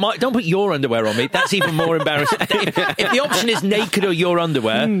 Don't put your underwear on me. That's even more embarrassing. If the option is naked or your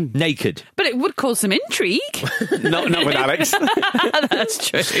underwear, naked. But it would cause some intrigue. Not with Alex. That's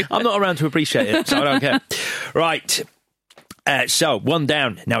true. I'm not around to appreciate it, so I don't care. Right. So, one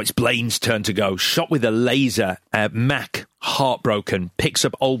down. Now it's Blaine's turn to go. Shot with a laser. Mac, heartbroken, picks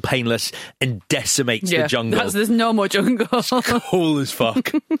up Old Painless and decimates the jungle. There's no more jungle. Cool as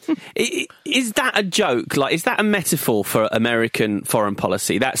fuck. Is that a joke? Like, is that a metaphor for American foreign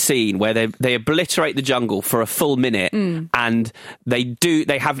policy? That scene where they obliterate the jungle for a full minute and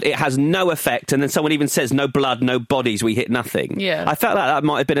it has no effect, and then someone even says, "No blood, no bodies, we hit nothing." Yeah. I felt like that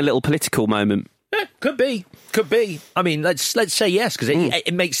might have been a little political moment. Yeah, could be. I mean, let's say yes, because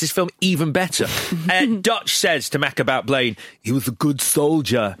it makes this film even better. Dutch says to Mac about Blaine, he was a good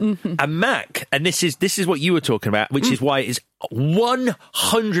soldier. And Mac, and this is what you were talking about, which is why it is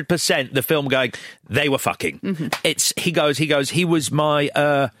 100% the film going, they were fucking. He goes, he was my,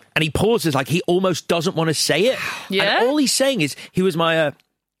 and he pauses like he almost doesn't want to say it. Yeah. And all he's saying is, he was my,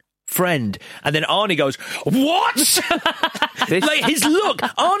 friend. And then Arnie goes, what? Like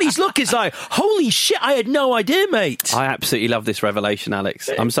Arnie's look is like, holy shit, I had no idea, mate. I absolutely love this revelation, Alex.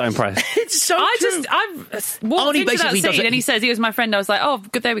 I'm so impressed. It's so true. I've walked into that scene and he says he was my friend. I was like, oh,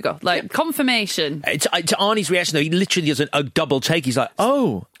 good, there we go. Like, confirmation. To Arnie's reaction, though, he literally does a double take. He's like,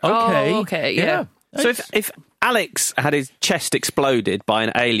 oh, okay. Oh, okay, yeah. So if Alex had his chest exploded by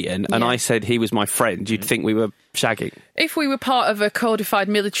an alien and I said he was my friend, you'd think we were shagging? If we were part of a codified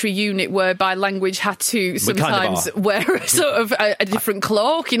military unit whereby language had to sometimes wear a sort of a different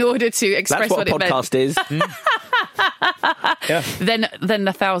cloak in order to express what it meant. That's what a podcast is. Then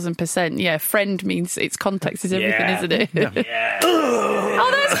 1,000%, yeah. Friend means its context is everything, isn't it? Yeah.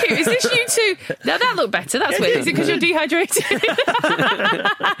 Oh, that's cute. Is this you two? Now that looked better. That's weird. Is it because you're dehydrated?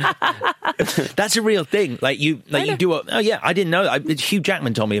 That's a real thing. Like you do a. Oh yeah, I didn't know. Hugh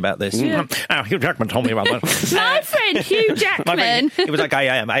Jackman told me about this. Yeah. Hugh Jackman told me about that. My friend Hugh Jackman. It was like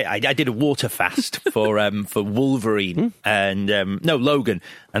I did a water fast for Wolverine and Logan,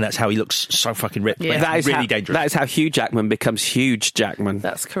 and that's how he looks so fucking ripped. Yeah. That is really dangerous. That is how Hugh Jackman becomes Huge Jackman.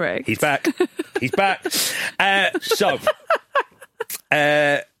 That's correct. He's back. He's back.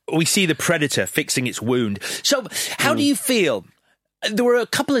 We see the Predator fixing its wound. So, how do you feel? There were a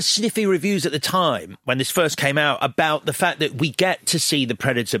couple of sniffy reviews at the time when this first came out about the fact that we get to see the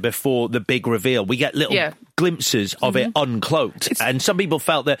Predator before the big reveal. We get little glimpses of it uncloaked. And some people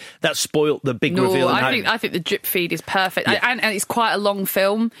felt that spoilt the big reveal. I think the drip feed is perfect. Yeah. And it's quite a long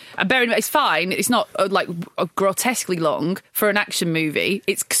film. And bearing in mind, it's fine. It's not grotesquely long for an action movie.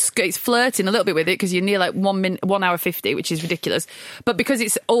 It's flirting a little bit with it because you're near like 1 hour 50, which is ridiculous. But because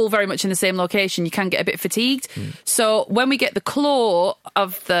it's all very much in the same location, you can get a bit fatigued. So when we get the claw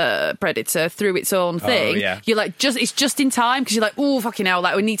of the Predator through its own thing, you're like, it's just in time because you're like, oh, fucking hell,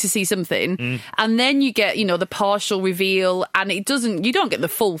 like we need to see something. And then you get, the partial reveal, and you don't get the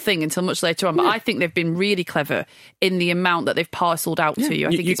full thing until much later on. But I think they've been really clever in the amount that they've parcelled out to you. I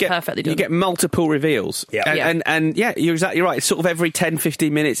think it's perfectly done. You get multiple reveals. And you're exactly right. It's sort of every 10,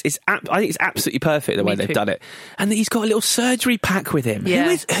 15 minutes. I think it's absolutely perfect the way they've done it. And he's got a little surgery pack with him.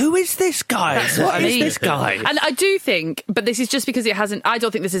 Yeah. Who is this guy? That's what I mean. Is this guy? And I do think, but this is just because I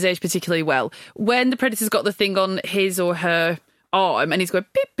don't think this has aged particularly well. When the Predator's got the thing on his or her arm and he's going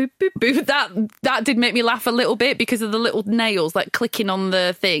boop, boop, boop, boop, that did make me laugh a little bit because of the little nails like clicking on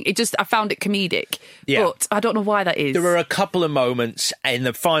the thing. I found it comedic. Yeah. But I don't know why that is. There were a couple of moments in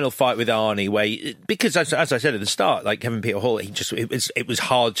the final fight with Arnie where, because as I said at the start, like Kevin Peter Hall, it was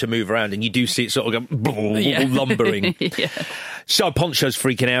hard to move around and you do see it sort of go lumbering. So Poncho's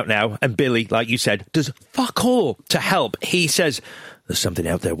freaking out now, and Billy, like you said, does fuck all to help. He says, there's something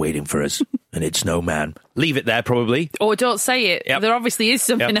out there waiting for us, and it's no man. Leave it there, probably. Or don't say it. Yep. There obviously is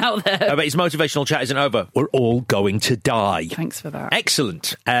something out there. But his motivational chat isn't over. We're all going to die. Thanks for that.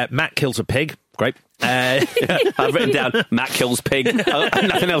 Excellent. Matt kills a pig. Great. I've written down, Matt kills pig.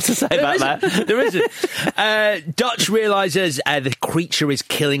 Nothing else to say about that. There isn't. Dutch realises the creature is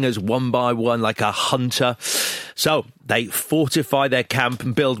killing us one by one like a hunter. So they fortify their camp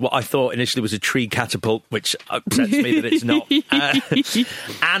and build what I thought initially was a tree catapult, which upsets me that it's not.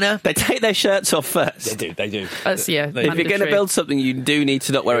 Anna. They take their shirts off first. They do. If you're going to build something, you do need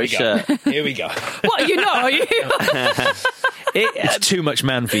to not wear a shirt. Here we go. What, you know? It's too much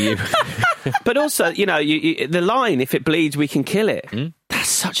man for you. But also, the line, if it bleeds, we can kill it. That's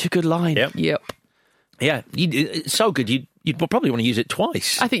such a good line. Yep. Yeah, it's so good. You'd probably want to use it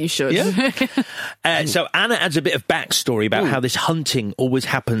twice. I think you should. Yeah. So Anna adds a bit of backstory about how this hunting always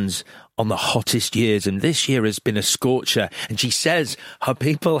happens on the hottest years, and this year has been a scorcher. And she says her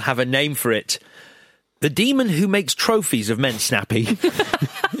people have a name for it. The demon who makes trophies of men snappy.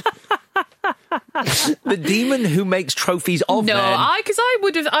 The demon who makes trophies of men. I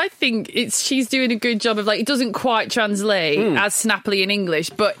think she's doing a good job of it doesn't quite translate as snappily in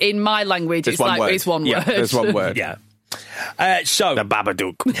English, but in my language it's one word. Yeah, there's one word. Yeah. So the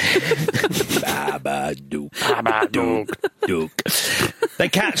Babadook. Babadook. They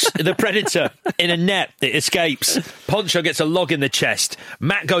catch the Predator in a net. It escapes. Poncho gets a log in the chest.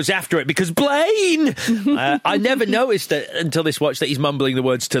 Matt goes after it because Blaine. I never noticed that until this watch that he's mumbling the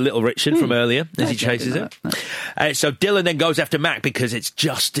words to Little Richard from earlier as he chases it. So Dylan then goes after Mac because he's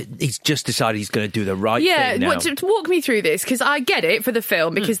just decided he's going to do the right thing now. Walk me through this because I get it for the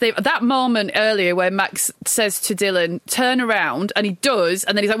film because that moment earlier where Max says to Dylan, turn around, and he does,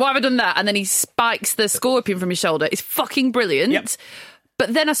 and then he's like, why have I done that? And then he spikes the scorpion from his shoulder. It's fucking brilliant. Yep.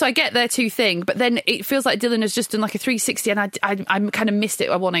 But then, so I get their two thing, but then it feels like Dylan has just done like a 360, and I kind of missed it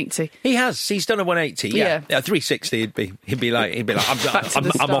at 180. He has. He's done a 180. Yeah, 360. He'd be like, I'm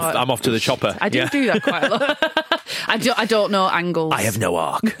off to the chopper. I do that quite a lot. I don't know angles. I have no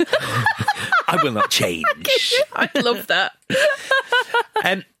arc. I will not change. I love that.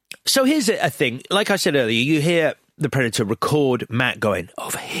 So here's a thing. Like I said earlier, you hear the Predator record Matt going,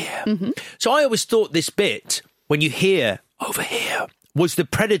 over here. Mm-hmm. So I always thought this bit, when you hear over here, was the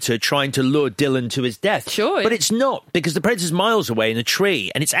Predator trying to lure Dylan to his death. Sure. But it's not, because the Predator's miles away in a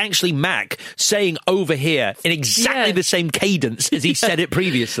tree, and it's actually Mac saying over here in exactly the same cadence as he said it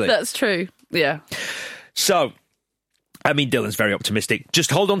previously. That's true. Yeah. So, I mean, Dylan's very optimistic.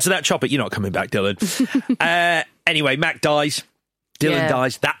 Just hold on to that chopper. You're not coming back, Dylan. Anyway, Mac dies. Dylan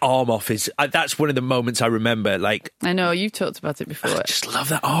dies. That arm off is... that's one of the moments I remember. Like, I know, you've talked about it before. I just love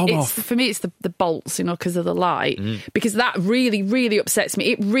that arm off. For me, it's the bolts, because of the light. Because that really, really upsets me.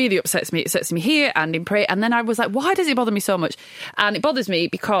 It really upsets me. It upsets me here and in Prey. And then I was like, why does it bother me so much? And it bothers me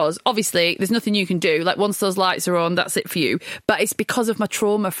because, obviously, there's nothing you can do. Like, once those lights are on, that's it for you. But it's because of my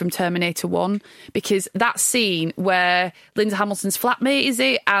trauma from Terminator 1. Because that scene where Linda Hamilton's flatmate is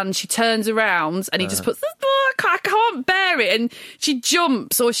it, and she turns around and he just puts the I can't bear it. And she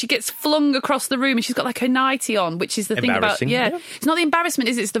jumps or she gets flung across the room and she's got like her nightie on, which is the thing about, it's not the embarrassment,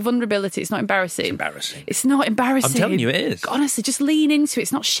 is it? It's the vulnerability. It's not embarrassing. It's embarrassing. It's not embarrassing. I'm telling you, it is. Honestly, just lean into it.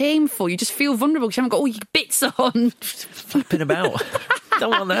 It's not shameful. You just feel vulnerable because you haven't got all your bits on. Flipping about.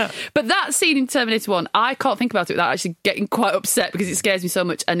 Don't want that. But that scene in Terminator 1, I can't think about it without actually getting quite upset because it scares me so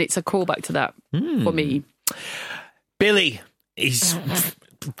much, and it's a callback to that for me. Billy, he's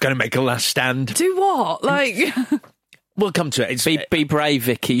going to make a last stand. Do what? Like... We'll come to it. Be brave,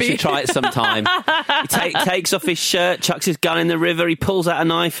 Vicky. You should try it sometime. He takes off his shirt, chucks his gun in the river, he pulls out a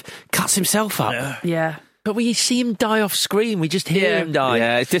knife, cuts himself up. Yeah. But we see him die off screen. We just hear him die.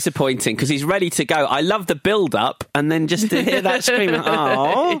 Yeah, it's disappointing because he's ready to go. I love the build-up, and then just to hear that scream.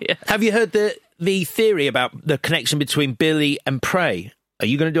 Oh. Yeah. Have you heard the theory about the connection between Billy and Prey? Are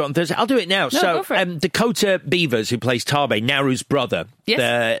you going to do it on Thursday? I'll do it now. No, go for it. Dakota Beavers, who plays Tarbé, Naru's brother,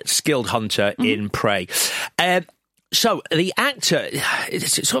 the skilled hunter in Prey. So the actor,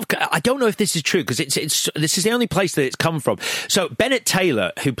 it's sort of, I don't know if this is true because this is the only place that it's come from. So Bennett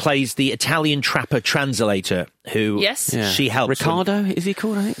Taylor, who plays the Italian trapper translator, who she helps. Ricardo, is he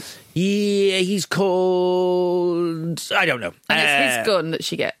called? I think. Yeah, he's called. I don't know. And it's his gun that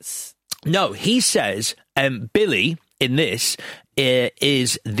she gets. No, he says Billy in this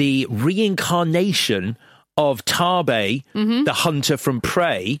is the reincarnation of Tarbé, the hunter from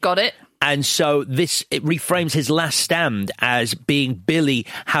Prey. Got it. And so it reframes his last stand as being Billy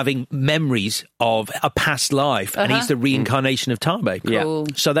having memories of a past life, and he's the reincarnation of Tarbé. Cool.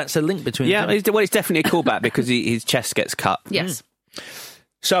 Yeah. So that's a link between them. Yeah, well, it's definitely a callback because his chest gets cut. Yes.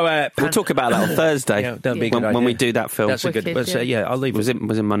 So we'll talk about that on Thursday. Yeah, that'd be a good idea. When we do that film. That's a good. I'll leave it.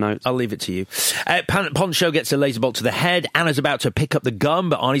 Was in my notes. I'll leave it to you. Poncho gets a laser bolt to the head. Anna's about to pick up the gun,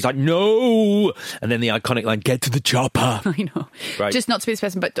 but Arnie's like, "No!" And then the iconic line, "Get to the chopper." I know. Right. Just not to be this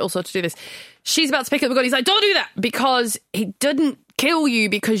person, but also to do this. She's about to pick up the gun. He's like, "Don't do that," because he didn't kill you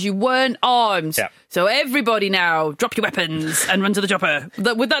because you weren't armed. Yeah. So everybody now, drop your weapons and run to the chopper.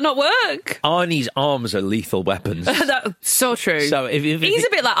 Would that not work? Arnie's arms are lethal weapons. That's so true. So if he's a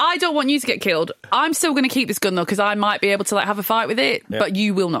bit like, I don't want you to get killed. I'm still going to keep this gun though because I might be able to have a fight with it, but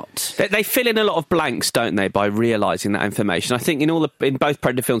you will not. They fill in a lot of blanks, don't they, by realising that information. I think in both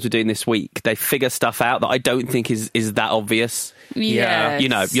Predator films we're doing this week, they figure stuff out that I don't think is that obvious. Yeah, you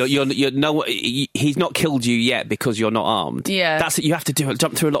know, he's not killed you yet because you're not armed. Yeah, that's it. You have to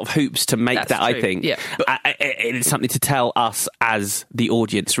jump through a lot of hoops to make that. True. I think. Yeah, but it's something to tell us as the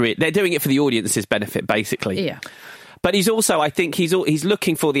audience. They're doing it for the audience's benefit, basically. Yeah, but he's also, I think, he's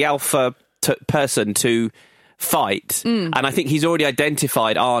looking for the alpha person to fight, and I think he's already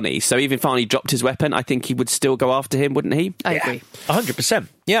identified Arnie. So even if Arnie dropped his weapon, I think he would still go after him, wouldn't he? I agree. 100%.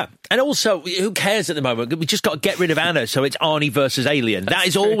 Yeah. And also, who cares at the moment? We just got to get rid of Anna, so it's Arnie versus Alien. That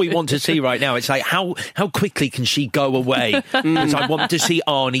is all we want to see right now. It's like, how quickly can she go away? Because I want to see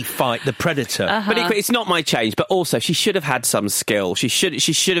Arnie fight the Predator. But it's not my change, but also she should have had some skill. She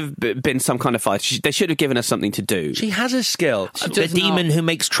should have been some kind of fighter. They should have given her something to do. She has a skill. The demon who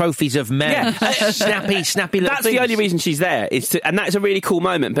makes trophies of men. Yeah. snappy little That's things. The only reason she's there. And that's a really cool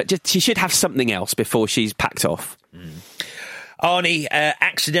moment, but she should have something else before she's packed off. Arnie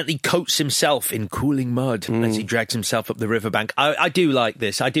accidentally coats himself in cooling mud as he drags himself up the riverbank. I do like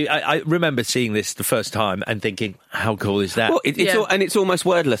this. I remember seeing this the first time and thinking, how cool is that? Well, it's almost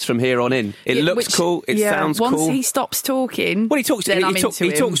wordless from here on in. It looks cool. It sounds cool. Once he stops talking, well, he talks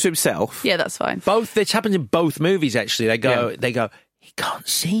to himself. Yeah, that's fine. This happens in both movies. Actually, they go. He can't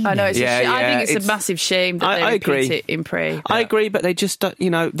see me. I know. I think it's a massive shame that they repeat it in Prey. I agree, but they just,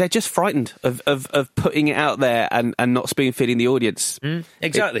 they're just frightened of putting it out there and not spoon-feeding the audience.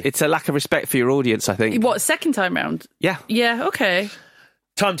 Exactly. It's a lack of respect for your audience, I think. What, second time round? Yeah. Yeah, okay.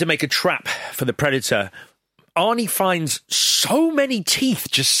 Time to make a trap for the Predator. Arnie finds so many teeth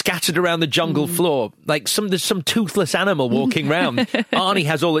just scattered around the jungle floor. Like there's some toothless animal walking around. Arnie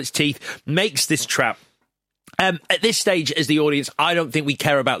has all its teeth, makes this trap. At this stage, as the audience, I don't think we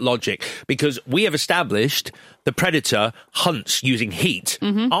care about logic because we have established the Predator hunts using heat.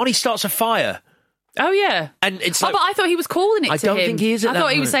 Arnie starts a fire. Oh, yeah. And it's but I thought he was calling it to him. I don't think he is at that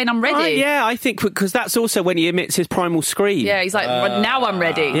thought he was saying, I'm ready. I think because that's also when he emits his primal scream. Yeah, he's like, now I'm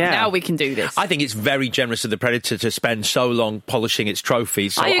ready. Yeah. Now we can do this. I think it's very generous of the Predator to spend so long polishing its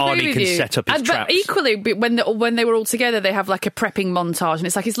trophies so Arnie can set up his traps. But equally, when they were all together, they have like a prepping montage, and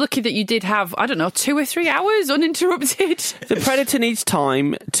it's like, it's lucky that you did have, 2 or 3 hours uninterrupted. The Predator needs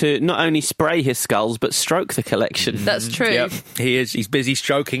time to not only spray his skulls, but stroke the collection. That's true. Yep, he is. He's busy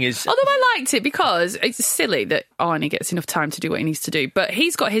stroking his... Although I liked it because because it's silly that Arnie gets enough time to do what he needs to do, but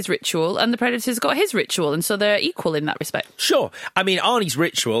he's got his ritual and the Predator's got his ritual, and so they're equal in that respect. Sure. I mean, Arnie's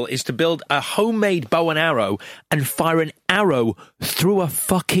ritual is to build a homemade bow and arrow and fire an arrow through a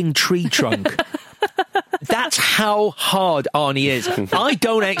fucking tree trunk. That's how hard Arnie is. I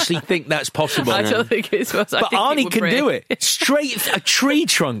don't actually think that's possible. I don't think it's possible. But Arnie can do it. Straight a tree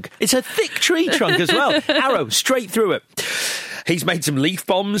trunk. It's a thick tree trunk as well. Arrow straight through it. He's made some leaf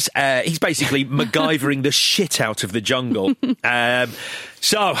bombs. He's basically MacGyvering the shit out of the jungle.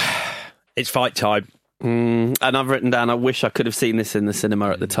 So, it's fight time. And I've written down, I wish I could have seen this in the cinema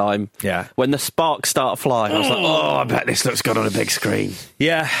at the time. Yeah. When the sparks start flying, I was like, oh, I bet this looks good on a big screen.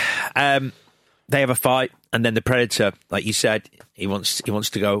 Yeah. They have a fight, and then the Predator, like you said, he wants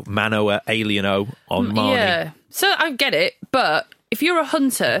to go mano alieno on Marnie. Yeah. So I get it, but if you're a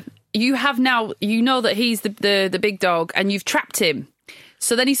hunter, you know that he's the big dog, and you've trapped him.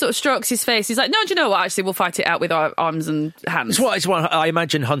 So then he sort of strokes his face. He's like, no, do you know what? Actually, we'll fight it out with our arms and hands. It's what I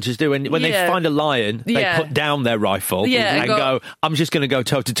imagine hunters do. When they find a lion, they put down their rifle and go, I'm just going to go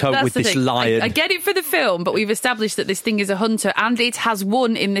toe-to-toe with this lion. I get it for the film, but we've established that this thing is a hunter, and it has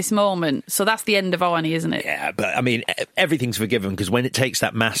won in this moment. So that's the end of Arnie, isn't it? Yeah, but I mean, everything's forgiven, because when it takes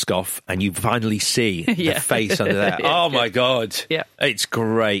that mask off and you finally see the face under there, my God. Yeah. It's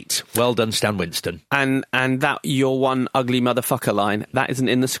great. Well done, Stan Winston. And that "you're one ugly motherfucker" line, that isn't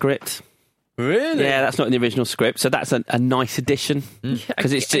in the script. Really? Yeah, that's not in the original script, so that's a nice addition,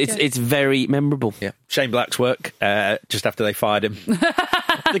 because it's very memorable. Yeah, Shane Black's work, just after they fired him.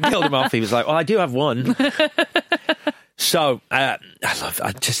 They killed him off, he was like, well, I do have one. So, I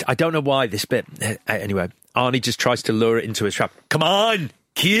don't know why this bit, anyway, Arnie just tries to lure it into his trap. Come on,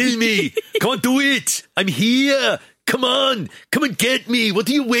 kill me. Come on, do it. I'm here. Come on, come and get me. What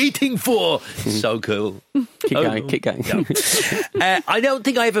are you waiting for? So cool. Keep going. No. I don't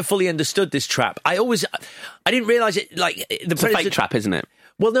think I ever fully understood this trap. I didn't realise it, like... It's a fake trap, isn't it?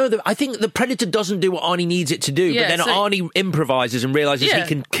 Well, no, I think the Predator doesn't do what Arnie needs it to do, but then Arnie improvises and realises he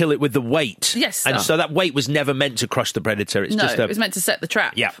can kill it with the weight. Yes. And so that weight was never meant to crush the Predator. It's it was meant to set the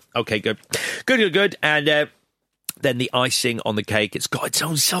trap. Yeah, okay, good. Good. And... then the icing on the cake, it's got its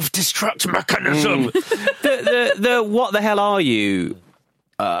own self-destruct mechanism. The what the hell are you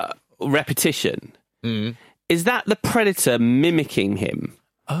repetition, is that the Predator mimicking him?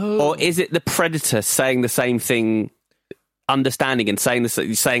 Or is it the Predator saying the same thing, understanding and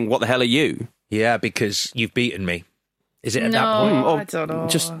saying what the hell are you? Yeah, because you've beaten me. Is it at that point? No, I don't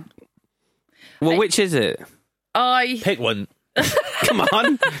know. Which is it? Pick one. Come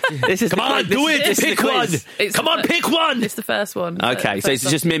on. Pick one. Come on, pick one. It's the first one. Okay, so it's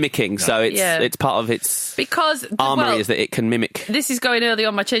just mimicking. So it's part of its armoury is that it can mimic. This is going early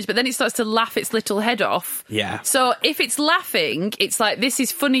on my change, but then it starts to laugh its little head off. Yeah. So if it's laughing, it's like, this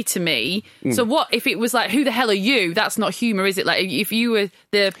is funny to me. So what if it was like, who the hell are you? That's not humour, is it? Like, if you were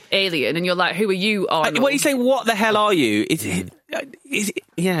the alien and you're like, who are you, Arnold? When you say, what the hell are you? Is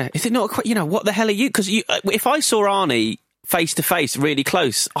it not quite, what the hell are you? Because if I saw Arnie face to face, really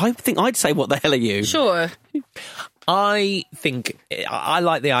close, I think I'd say, what the hell are you? Sure. I think I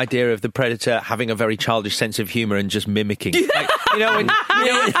like the idea of the Predator having a very childish sense of humour and just mimicking. Like, when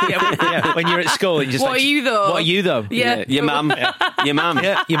you're at school, and just what are you though? What are you though? Yeah, your mum. Your mum.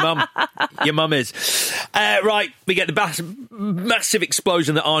 Yeah, your mum. Your mum is. Right, we get the massive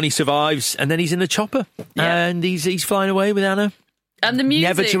explosion that Arnie survives, and then he's in the chopper, and he's flying away with Anna. And the music,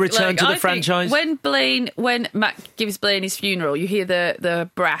 never to return to the franchise. When Matt gives Blaine his funeral, you hear the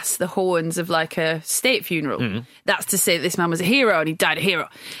brass, the horns of like a state funeral. That's to say that this man was a hero and he died a hero.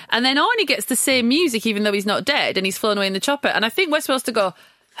 And then Arnie gets the same music even though he's not dead and he's flown away in the chopper. And I think we're supposed to go,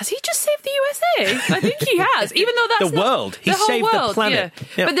 has he just saved the USA? I think he has, even though that's the world. He saved the planet.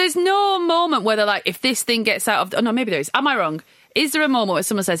 Yeah. But there's no moment where they're like, if this thing gets out of... Oh, no, maybe there is. Am I wrong? Is there a moment where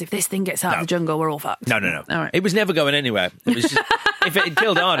someone says, if this thing gets out of the jungle, we're all fucked? No. All right. It was never going anywhere. It was just, if it had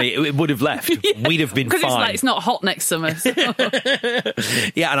killed Arnie, it would have left. We'd have been fine. Because it's not hot next summer. So.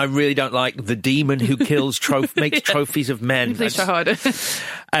 Yeah, and I really don't like the demon who kills, makes trophies of men. Please try harder.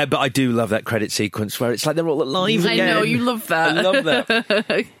 But I do love that credit sequence where it's like they're all alive again. I know, you love that. I love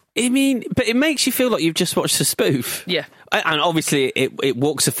that. I mean, but it makes you feel like you've just watched a spoof. Yeah. And obviously it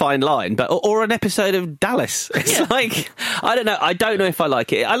walks a fine line, but or an episode of Dallas. It's like, I don't know if I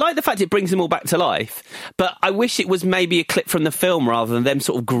like it. I like the fact it brings them all back to life, but I wish it was maybe a clip from the film rather than them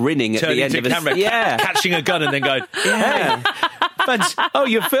sort of grinning at the end of camera, catching a gun and then going, yeah. Oh,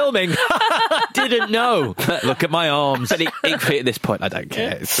 you're filming. Didn't know. Look at my arms. But equally at this point, I don't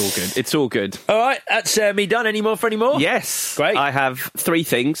care. It's all good. It's all good. All right, that's me done. Any more for any more? Yes. Great. I have 3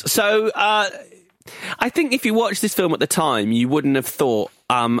 things. So, I think if you watched this film at the time, you wouldn't have thought,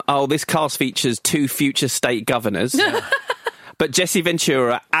 this cast features 2 future state governors. But Jesse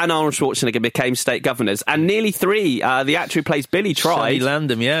Ventura and Arnold Schwarzenegger became state governors, and nearly 3. The actor who plays Billy tried. Sonny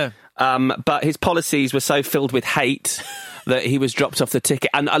Landham, yeah. But his policies were so filled with hate that he was dropped off the ticket,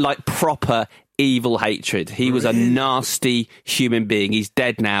 and like proper evil hatred. He was a nasty human being. He's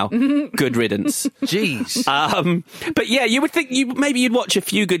dead now. Good riddance. Jeez. But yeah, you would think maybe you'd watch A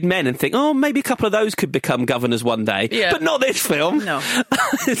Few Good Men and think, oh, maybe a couple of those could become governors one day. Yeah. But not this film. No.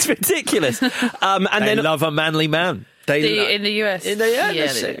 It's ridiculous. And they love a manly man. In the US.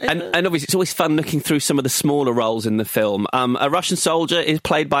 And obviously it's always fun looking through some of the smaller roles in the film. A Russian soldier is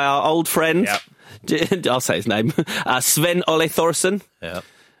played by our old friend, I'll say his name, Sven Ole Thorsen. Yeah.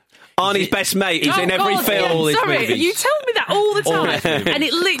 Arnie's best mate. He's in every film. Yeah, sorry, you tell me that all the time, and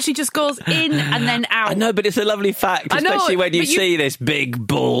it literally just goes in and then out. I know, but it's a lovely fact, especially when you see this big,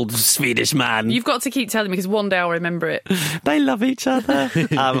 bald Swedish man. You've got to keep telling me, because one day I'll remember it. They love each other.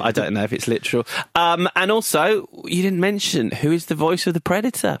 I don't know if it's literal. And also, you didn't mention who is the voice of the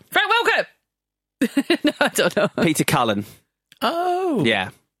Predator. Frank Welker! No, I don't know. Peter Cullen. Oh. Yeah.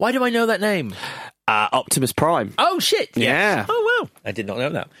 Why do I know that name? Optimus Prime. Oh, shit. Yes. Yeah. Oh, wow. I did not know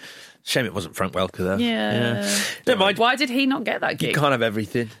that. Shame it wasn't Frank Welker, though. Yeah. Never mind. Why did he not get that gig? You can't have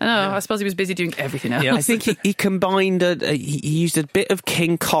everything. I know. I suppose he was busy doing everything else. Yeah. I think he combined, he used a bit of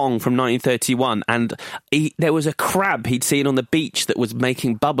King Kong from 1931, and there was a crab he'd seen on the beach that was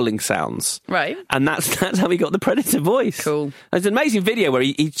making bubbling sounds. Right. And that's how he got the Predator voice. Cool. There's an amazing video where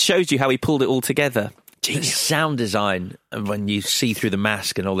he shows you how he pulled it all together. The sound design, when you see through the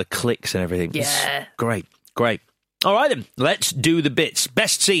mask and all the clicks and everything. Yeah. Great. All right, then. Let's do the bits.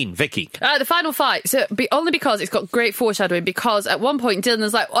 Best scene, Vicky. The final fight. So only because it's got great foreshadowing, because at one point Dylan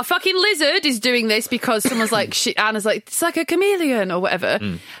is like, a fucking lizard is doing this, because someone's like, Anna's like, it's like a chameleon or whatever.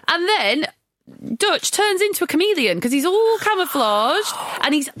 And then Dutch turns into a chameleon because he's all camouflaged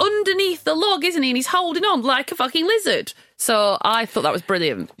and he's underneath the log, isn't he? And he's holding on like a fucking lizard. So I thought that was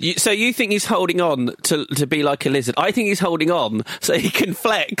brilliant. So you think he's holding on to be like a lizard? I think he's holding on so he can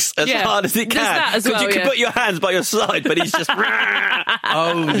flex as hard as he can. Because you can put your hands by your side, but he's just...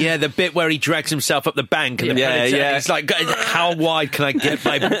 Oh, yeah, the bit where he drags himself up the bank. And it's like, how wide can I get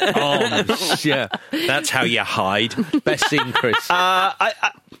my arms? Yeah, that's how you hide. Best scene, Chris.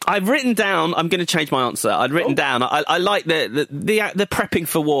 I've written down... I'm going to change my answer. I'd written down... I like the prepping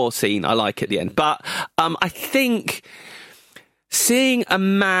for war scene. I like at the end. But I think... seeing a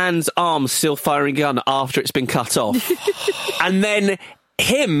man's arm still firing a gun after it's been cut off, and then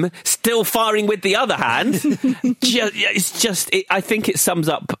him still firing with the other hand, I think it sums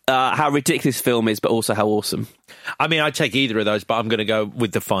up how ridiculous this film is, but also how awesome. I mean, I'd take either of those, but I'm going to go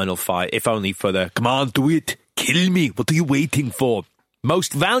with the final fight, if only for the, come on, do it, kill me, what are you waiting for?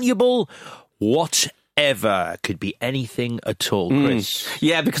 Most valuable, whatever. Could be anything at all, Chris.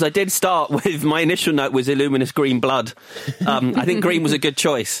 Yeah, because I did start with, my initial note was Illuminous Green Blood. I think green was a good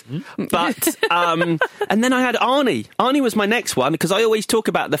choice. But, and then I had Arnie. Arnie was my next one, because I always talk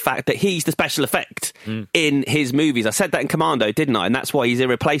about the fact that he's the special effect in his movies. I said that in Commando, didn't I? And that's why he's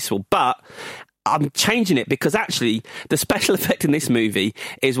irreplaceable. But I'm changing it because actually the special effect in this movie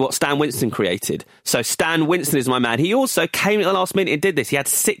is what Stan Winston created. So Stan Winston is my man. He also came at the last minute and did this. He had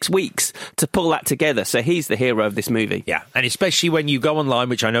 6 weeks to pull that together. So he's the hero of this movie. Yeah, and especially when you go online,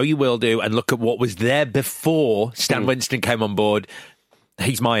 which I know you will do, and look at what was there before Stan Winston came on board.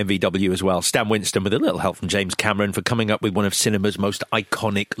 He's my MVW as well. Stan Winston, with a little help from James Cameron, for coming up with one of cinema's most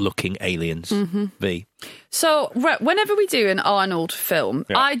iconic-looking aliens. V. So, whenever we do an Arnold film,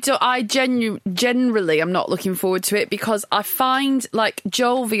 I generally am not looking forward to it, because I find, like,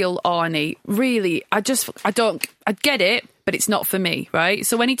 jovial Arnie, really, I get it, but it's not for me, right?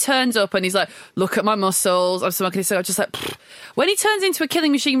 So when he turns up and he's like, look at my muscles, I'm smoking this, I'm just like, pfft. When he turns into a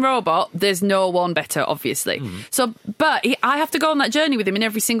killing machine robot, there's no one better, obviously. So, but I have to go on that journey with him in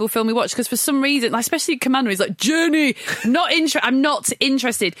every single film we watch, because for some reason, especially Commander, he's like, journey, I'm not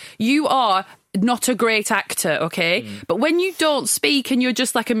interested. You are not a great actor, okay? But when you don't speak and you're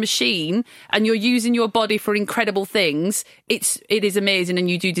just like a machine and you're using your body for incredible things, it is amazing, and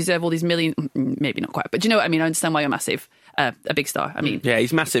you do deserve all these million, maybe not quite, but do you know what I mean? I understand why you're massive. A big star, I mean. Yeah,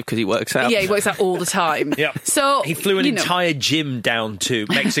 he's massive because he works out. Yeah, he works out all the time. Yeah. So he flew an entire gym down to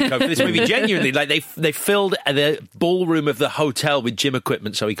Mexico for this movie. Genuinely, like they filled the ballroom of the hotel with gym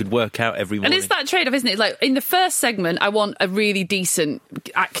equipment so he could work out every morning. And it's that trade-off, isn't it? Like, in the first segment, I want a really decent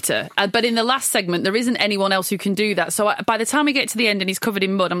actor, but in the last segment, there isn't anyone else who can do that. So by the time we get to the end and he's covered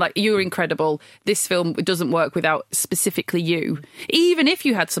in mud, I'm like, you're incredible. This film doesn't work without specifically you, even if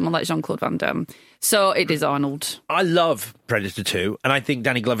you had someone like Jean-Claude Van Damme. So it is Arnold. I love Predator 2, and I think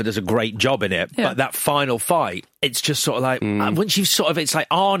Danny Glover does a great job in it. Yeah. But that final fight, it's just sort of like once you've it's like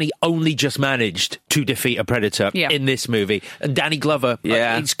Arnie only just managed to defeat a Predator in this movie, and Danny Glover,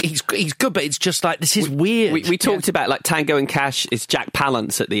 he's good, but it's just like this is weird. We talked about like Tango and Cash is Jack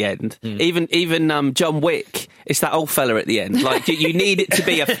Palance at the end. Even John Wick, it's that old fella at the end. Like you need it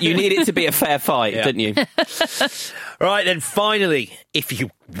to be a fair fight, don't you? Right, then finally, if you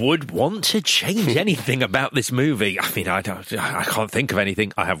would want to change anything about this movie, I mean, I can't think of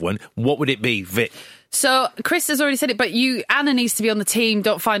anything. I have one. What would it be, Vic? So Chris has already said it, but Anna needs to be on the team.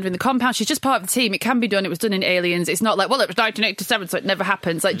 Don't find her in the compound. She's just part of the team. It can be done. It was done in Aliens. It's not like, well, it was 1987, so it never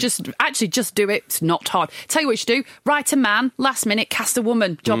happens. Like, just do it. It's not hard. Tell you what you should do. Write a man, last minute, cast a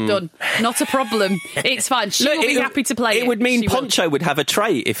woman. Job done. Not a problem. It's fine. She will be happy to play it. It would mean Poncho would have a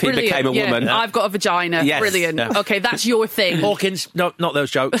trait if he became a woman. I've got a vagina. Yes. Brilliant. Yeah. Okay, that's your thing. Hawkins, no, not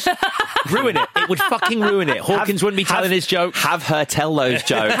those jokes. Ruin it. It would fucking ruin it. Hawkins wouldn't be telling his jokes. Have her tell those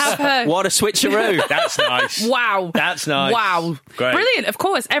jokes. What a switcheroo. That's nice. Wow. That's nice. Wow. Great. Brilliant. Of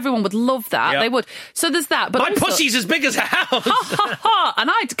course, everyone would love that. Yep. They would. So there's that. But my pussy's as big as a house. And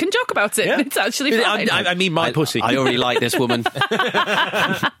I can joke about it. Yeah. It's actually fine. I mean my pussy. I already like this woman.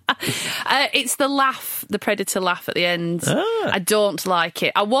 It's the laugh, the Predator laugh at the end. I don't like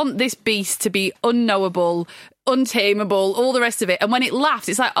it. I want this beast to be unknowable, untamable, all the rest of it. And when it laughs,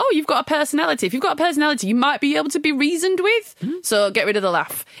 it's like, oh, you've got a personality. If you've got a personality, you might be able to be reasoned with. So get rid of the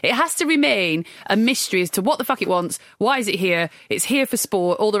laugh. It has to remain a mystery as to what the fuck it wants. Why is it here? It's here for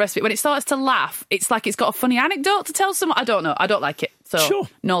sport, all the rest of it. When it starts to laugh, it's like it's got a funny anecdote to tell someone. I don't know. I don't like it. So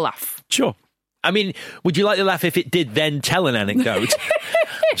no laugh. Sure. I mean, would you like the laugh if it did then tell an anecdote?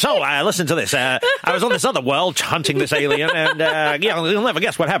 So, listen to this. I was on this other world hunting this alien, and you'll never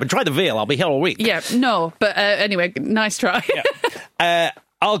guess what happened. Try the veal. I'll be here all week. Yeah, no, but anyway, nice try.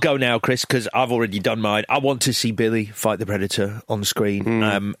 I'll go now, Chris, because I've already done mine. I want to see Billy fight the Predator on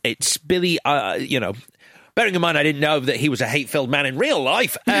screen. It's Billy, bearing in mind I didn't know that he was a hate-filled man in real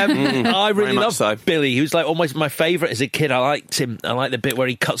life. I really love Billy. He was like almost my favourite as a kid. I liked him. I like the bit where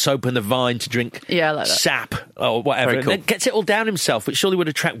he cuts open the vine to drink I like that. sap or whatever. Very cool. And then gets it all down himself, which surely would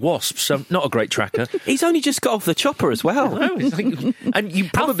attract wasps. So not a great tracker. He's only just got off the chopper as well. And you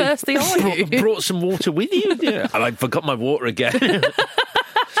probably How thirsty are you? brought some water with you. Yeah. I forgot my water again.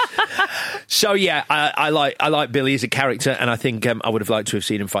 So yeah, I like Billy as a character, and I think I would have liked to have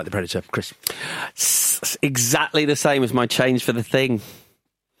seen him fight the Predator. Chris, exactly the same as my change for the thing.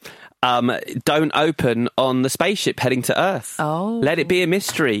 Don't open on the spaceship heading to Earth. Let it be a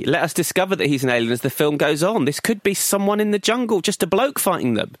mystery. Let us discover that he's an alien as the film goes on. This could be someone in the jungle, just a bloke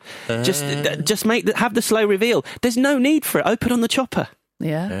fighting them. Just have the slow reveal. There's no need for it. Open on the chopper.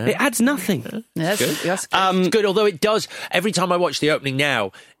 Yeah, it adds nothing. Yeah, that's good. It's good. Although it does. Every time I watch the opening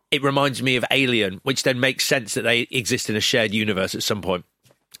now, it reminds me of Alien, which then makes sense that they exist in a shared universe at some point.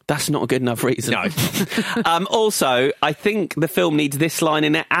 That's not a good enough reason. No. Also, I think the film needs this line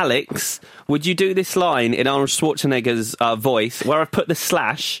in it. Alex, would you do this line in Arnold Schwarzenegger's voice, where I've put the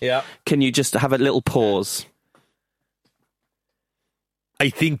slash? Yeah. Can you just have a little pause? I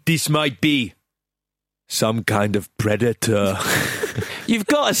think this might be some kind of predator. You've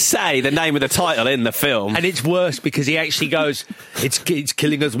got to say the name of the title in the film. And it's worse because he actually goes, it's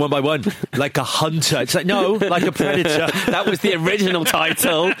killing us one by one, like a hunter. It's like, no, like a predator. That was the original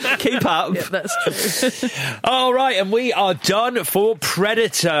title. Keep up. Yeah, that's true. All right, and we are done for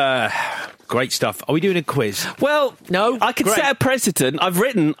Predator. Great stuff. Are we doing a quiz? Well, no. I could set a precedent. I've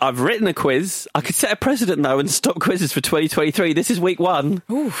written a quiz. I could set a precedent, though, and stop quizzes for 2023. This is week 1.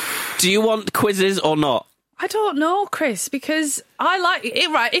 Oof. Do you want quizzes or not? I don't know, Chris, because I like it.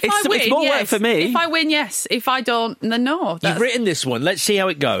 Right, if I win, it's more work for me. If I win, yes. If I don't, then no. You've written this one. Let's see how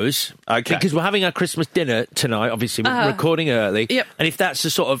it goes. Okay. Because we're having our Christmas dinner tonight. Obviously, we're recording early. Yep. And if that's a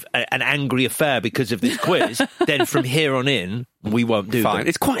sort of an angry affair because of this quiz, then from here on in, we won't do Fine. them.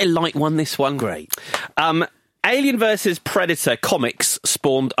 It's quite a light one, this one. Great. Alien vs. Predator comics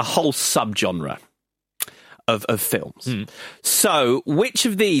spawned a whole subgenre of films. So, which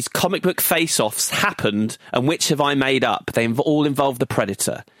of these comic book face-offs happened and which have I made up? They all involve the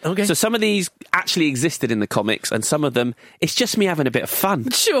Predator. Okay. So some of these actually existed in the comics and some of them, it's just me having a bit of fun.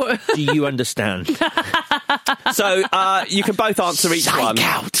 Sure. Do you understand? So, you can both answer each one.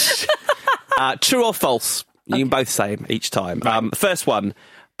 True or false? You can both say them each time. Right. First one,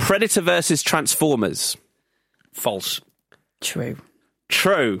 Predator versus Transformers. False. True.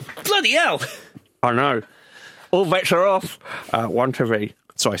 True. Bloody hell. I know. All bets are off. 1 to 3.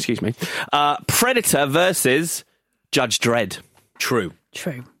 Sorry, excuse me. Predator versus Judge Dredd. True.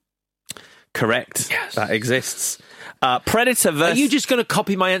 True. Correct. Yes. That exists. Predator Are versus... you just going to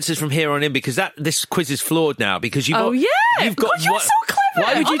copy my answers from here on in? Because this quiz is flawed now. Because you've got, you've got God, you're so clever.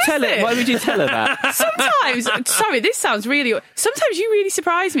 Why would you tell honestly. it? Why would you tell her that? Sometimes, sorry, this sounds really... Sometimes you really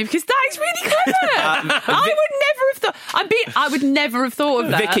surprise me because that is really clever. I would never have thought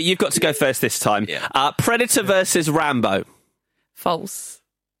of that. Vicky, you've got to go first this time. Yeah. Predator versus Rambo. False.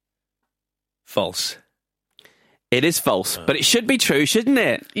 False. It is false, but it should be true, shouldn't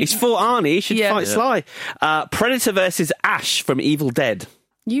it? He's fought Arnie. He should fight Sly. Predator versus Ash from Evil Dead.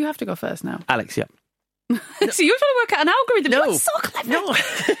 You have to go first now. Alex, yeah. So you're trying to work out an algorithm. No. You're so clever. No.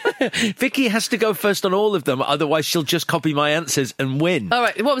 Vicky has to go first on all of them, otherwise she'll just copy my answers and win. All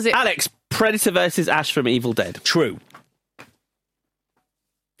right, what was it? Alex, Predator versus Ash from Evil Dead. True.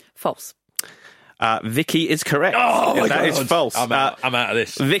 False. Vicky is correct. Oh, my that God. is false. I'm out of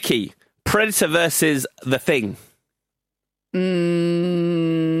this. Vicky, Predator versus The Thing.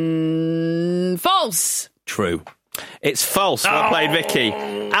 False. True. It's false. Well played, Vicky.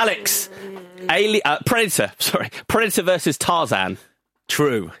 Alex, Predator. Sorry, Predator versus Tarzan.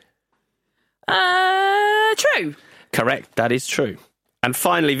 True. True. Correct. That is true. And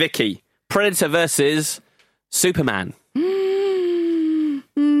finally, Vicky, Predator versus Superman.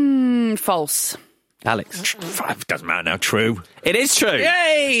 False. Alex. Doesn't matter now. True. It is true.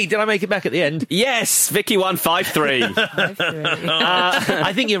 Yay! Did I make it back at the end? Yes. Vicky won 5-3. 5-3.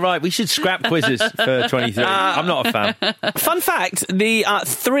 I think you're right. We should scrap quizzes for 23. I'm not a fan. Fun fact, the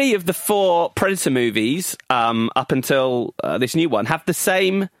 3 of the 4 Predator movies, up until this new one, have the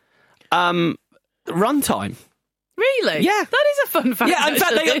same runtime. Really? Yeah. That is a fun fact. Yeah, in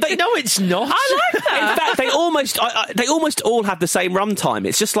fact, they No, it's not. I like that. In fact, they almost all have the same runtime.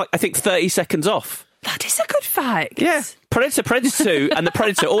 It's just like, I think, 30 seconds off. That is a good fact. Yeah. Predator 2, and the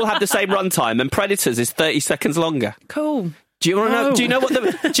Predator all have the same runtime, and Predators is 30 seconds longer. Cool. Do you want to know? Do you know what the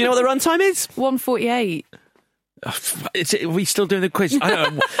runtime is? 1:48. Are we still doing the quiz? I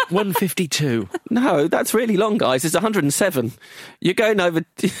don't know. 1:52. No, that's really long, guys. It's 107. You're going over.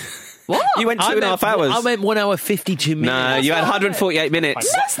 What? You went 2.5 hours. I went 1 hour 52 minutes. No, you had 148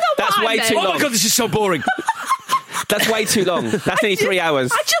 minutes. That's not That's what I way meant. too long. Oh my God, this is so boring. That's way too long. That's only 3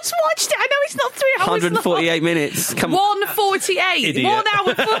 hours. I just watched it. I know it's not 3 hours. 148 minutes. Come on. 1:48. Idiot. 1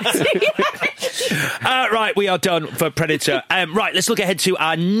 hour 48. Right, we are done for Predator. Right, let's look ahead to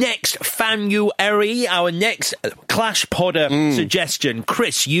our next Fanuary, our next Clash Podder suggestion.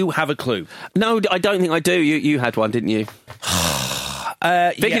 Chris, you have a clue. No, I don't think I do. You had one, didn't you?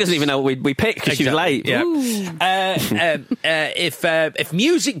 Vicky doesn't even know what we picked because she was late. Yeah. If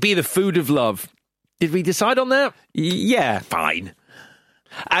music be the food of love, did we decide on that? Yeah. Fine.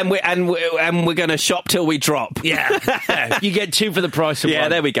 And we're going to shop till we drop. Yeah. You get 2 for the price of one. Yeah,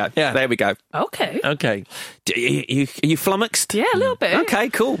 there we go. Yeah. There we go. Okay. Okay. Are you flummoxed? Yeah, a little bit. Okay,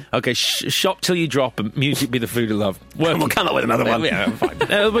 cool. Okay, shop till you drop and music be the food of love. We'll come up with another one. Yeah, fine.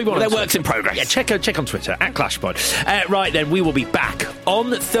 They're works in progress. Yeah, check on Twitter, @ClashPod. Right then, we will be back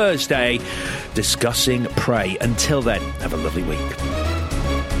on Thursday discussing Prey. Until then, have a lovely week.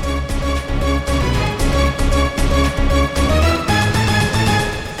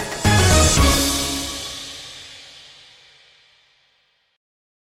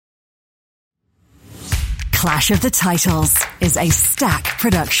 Clash of the Titles is a Stack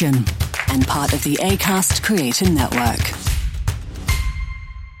production and part of the Acast Creator Network.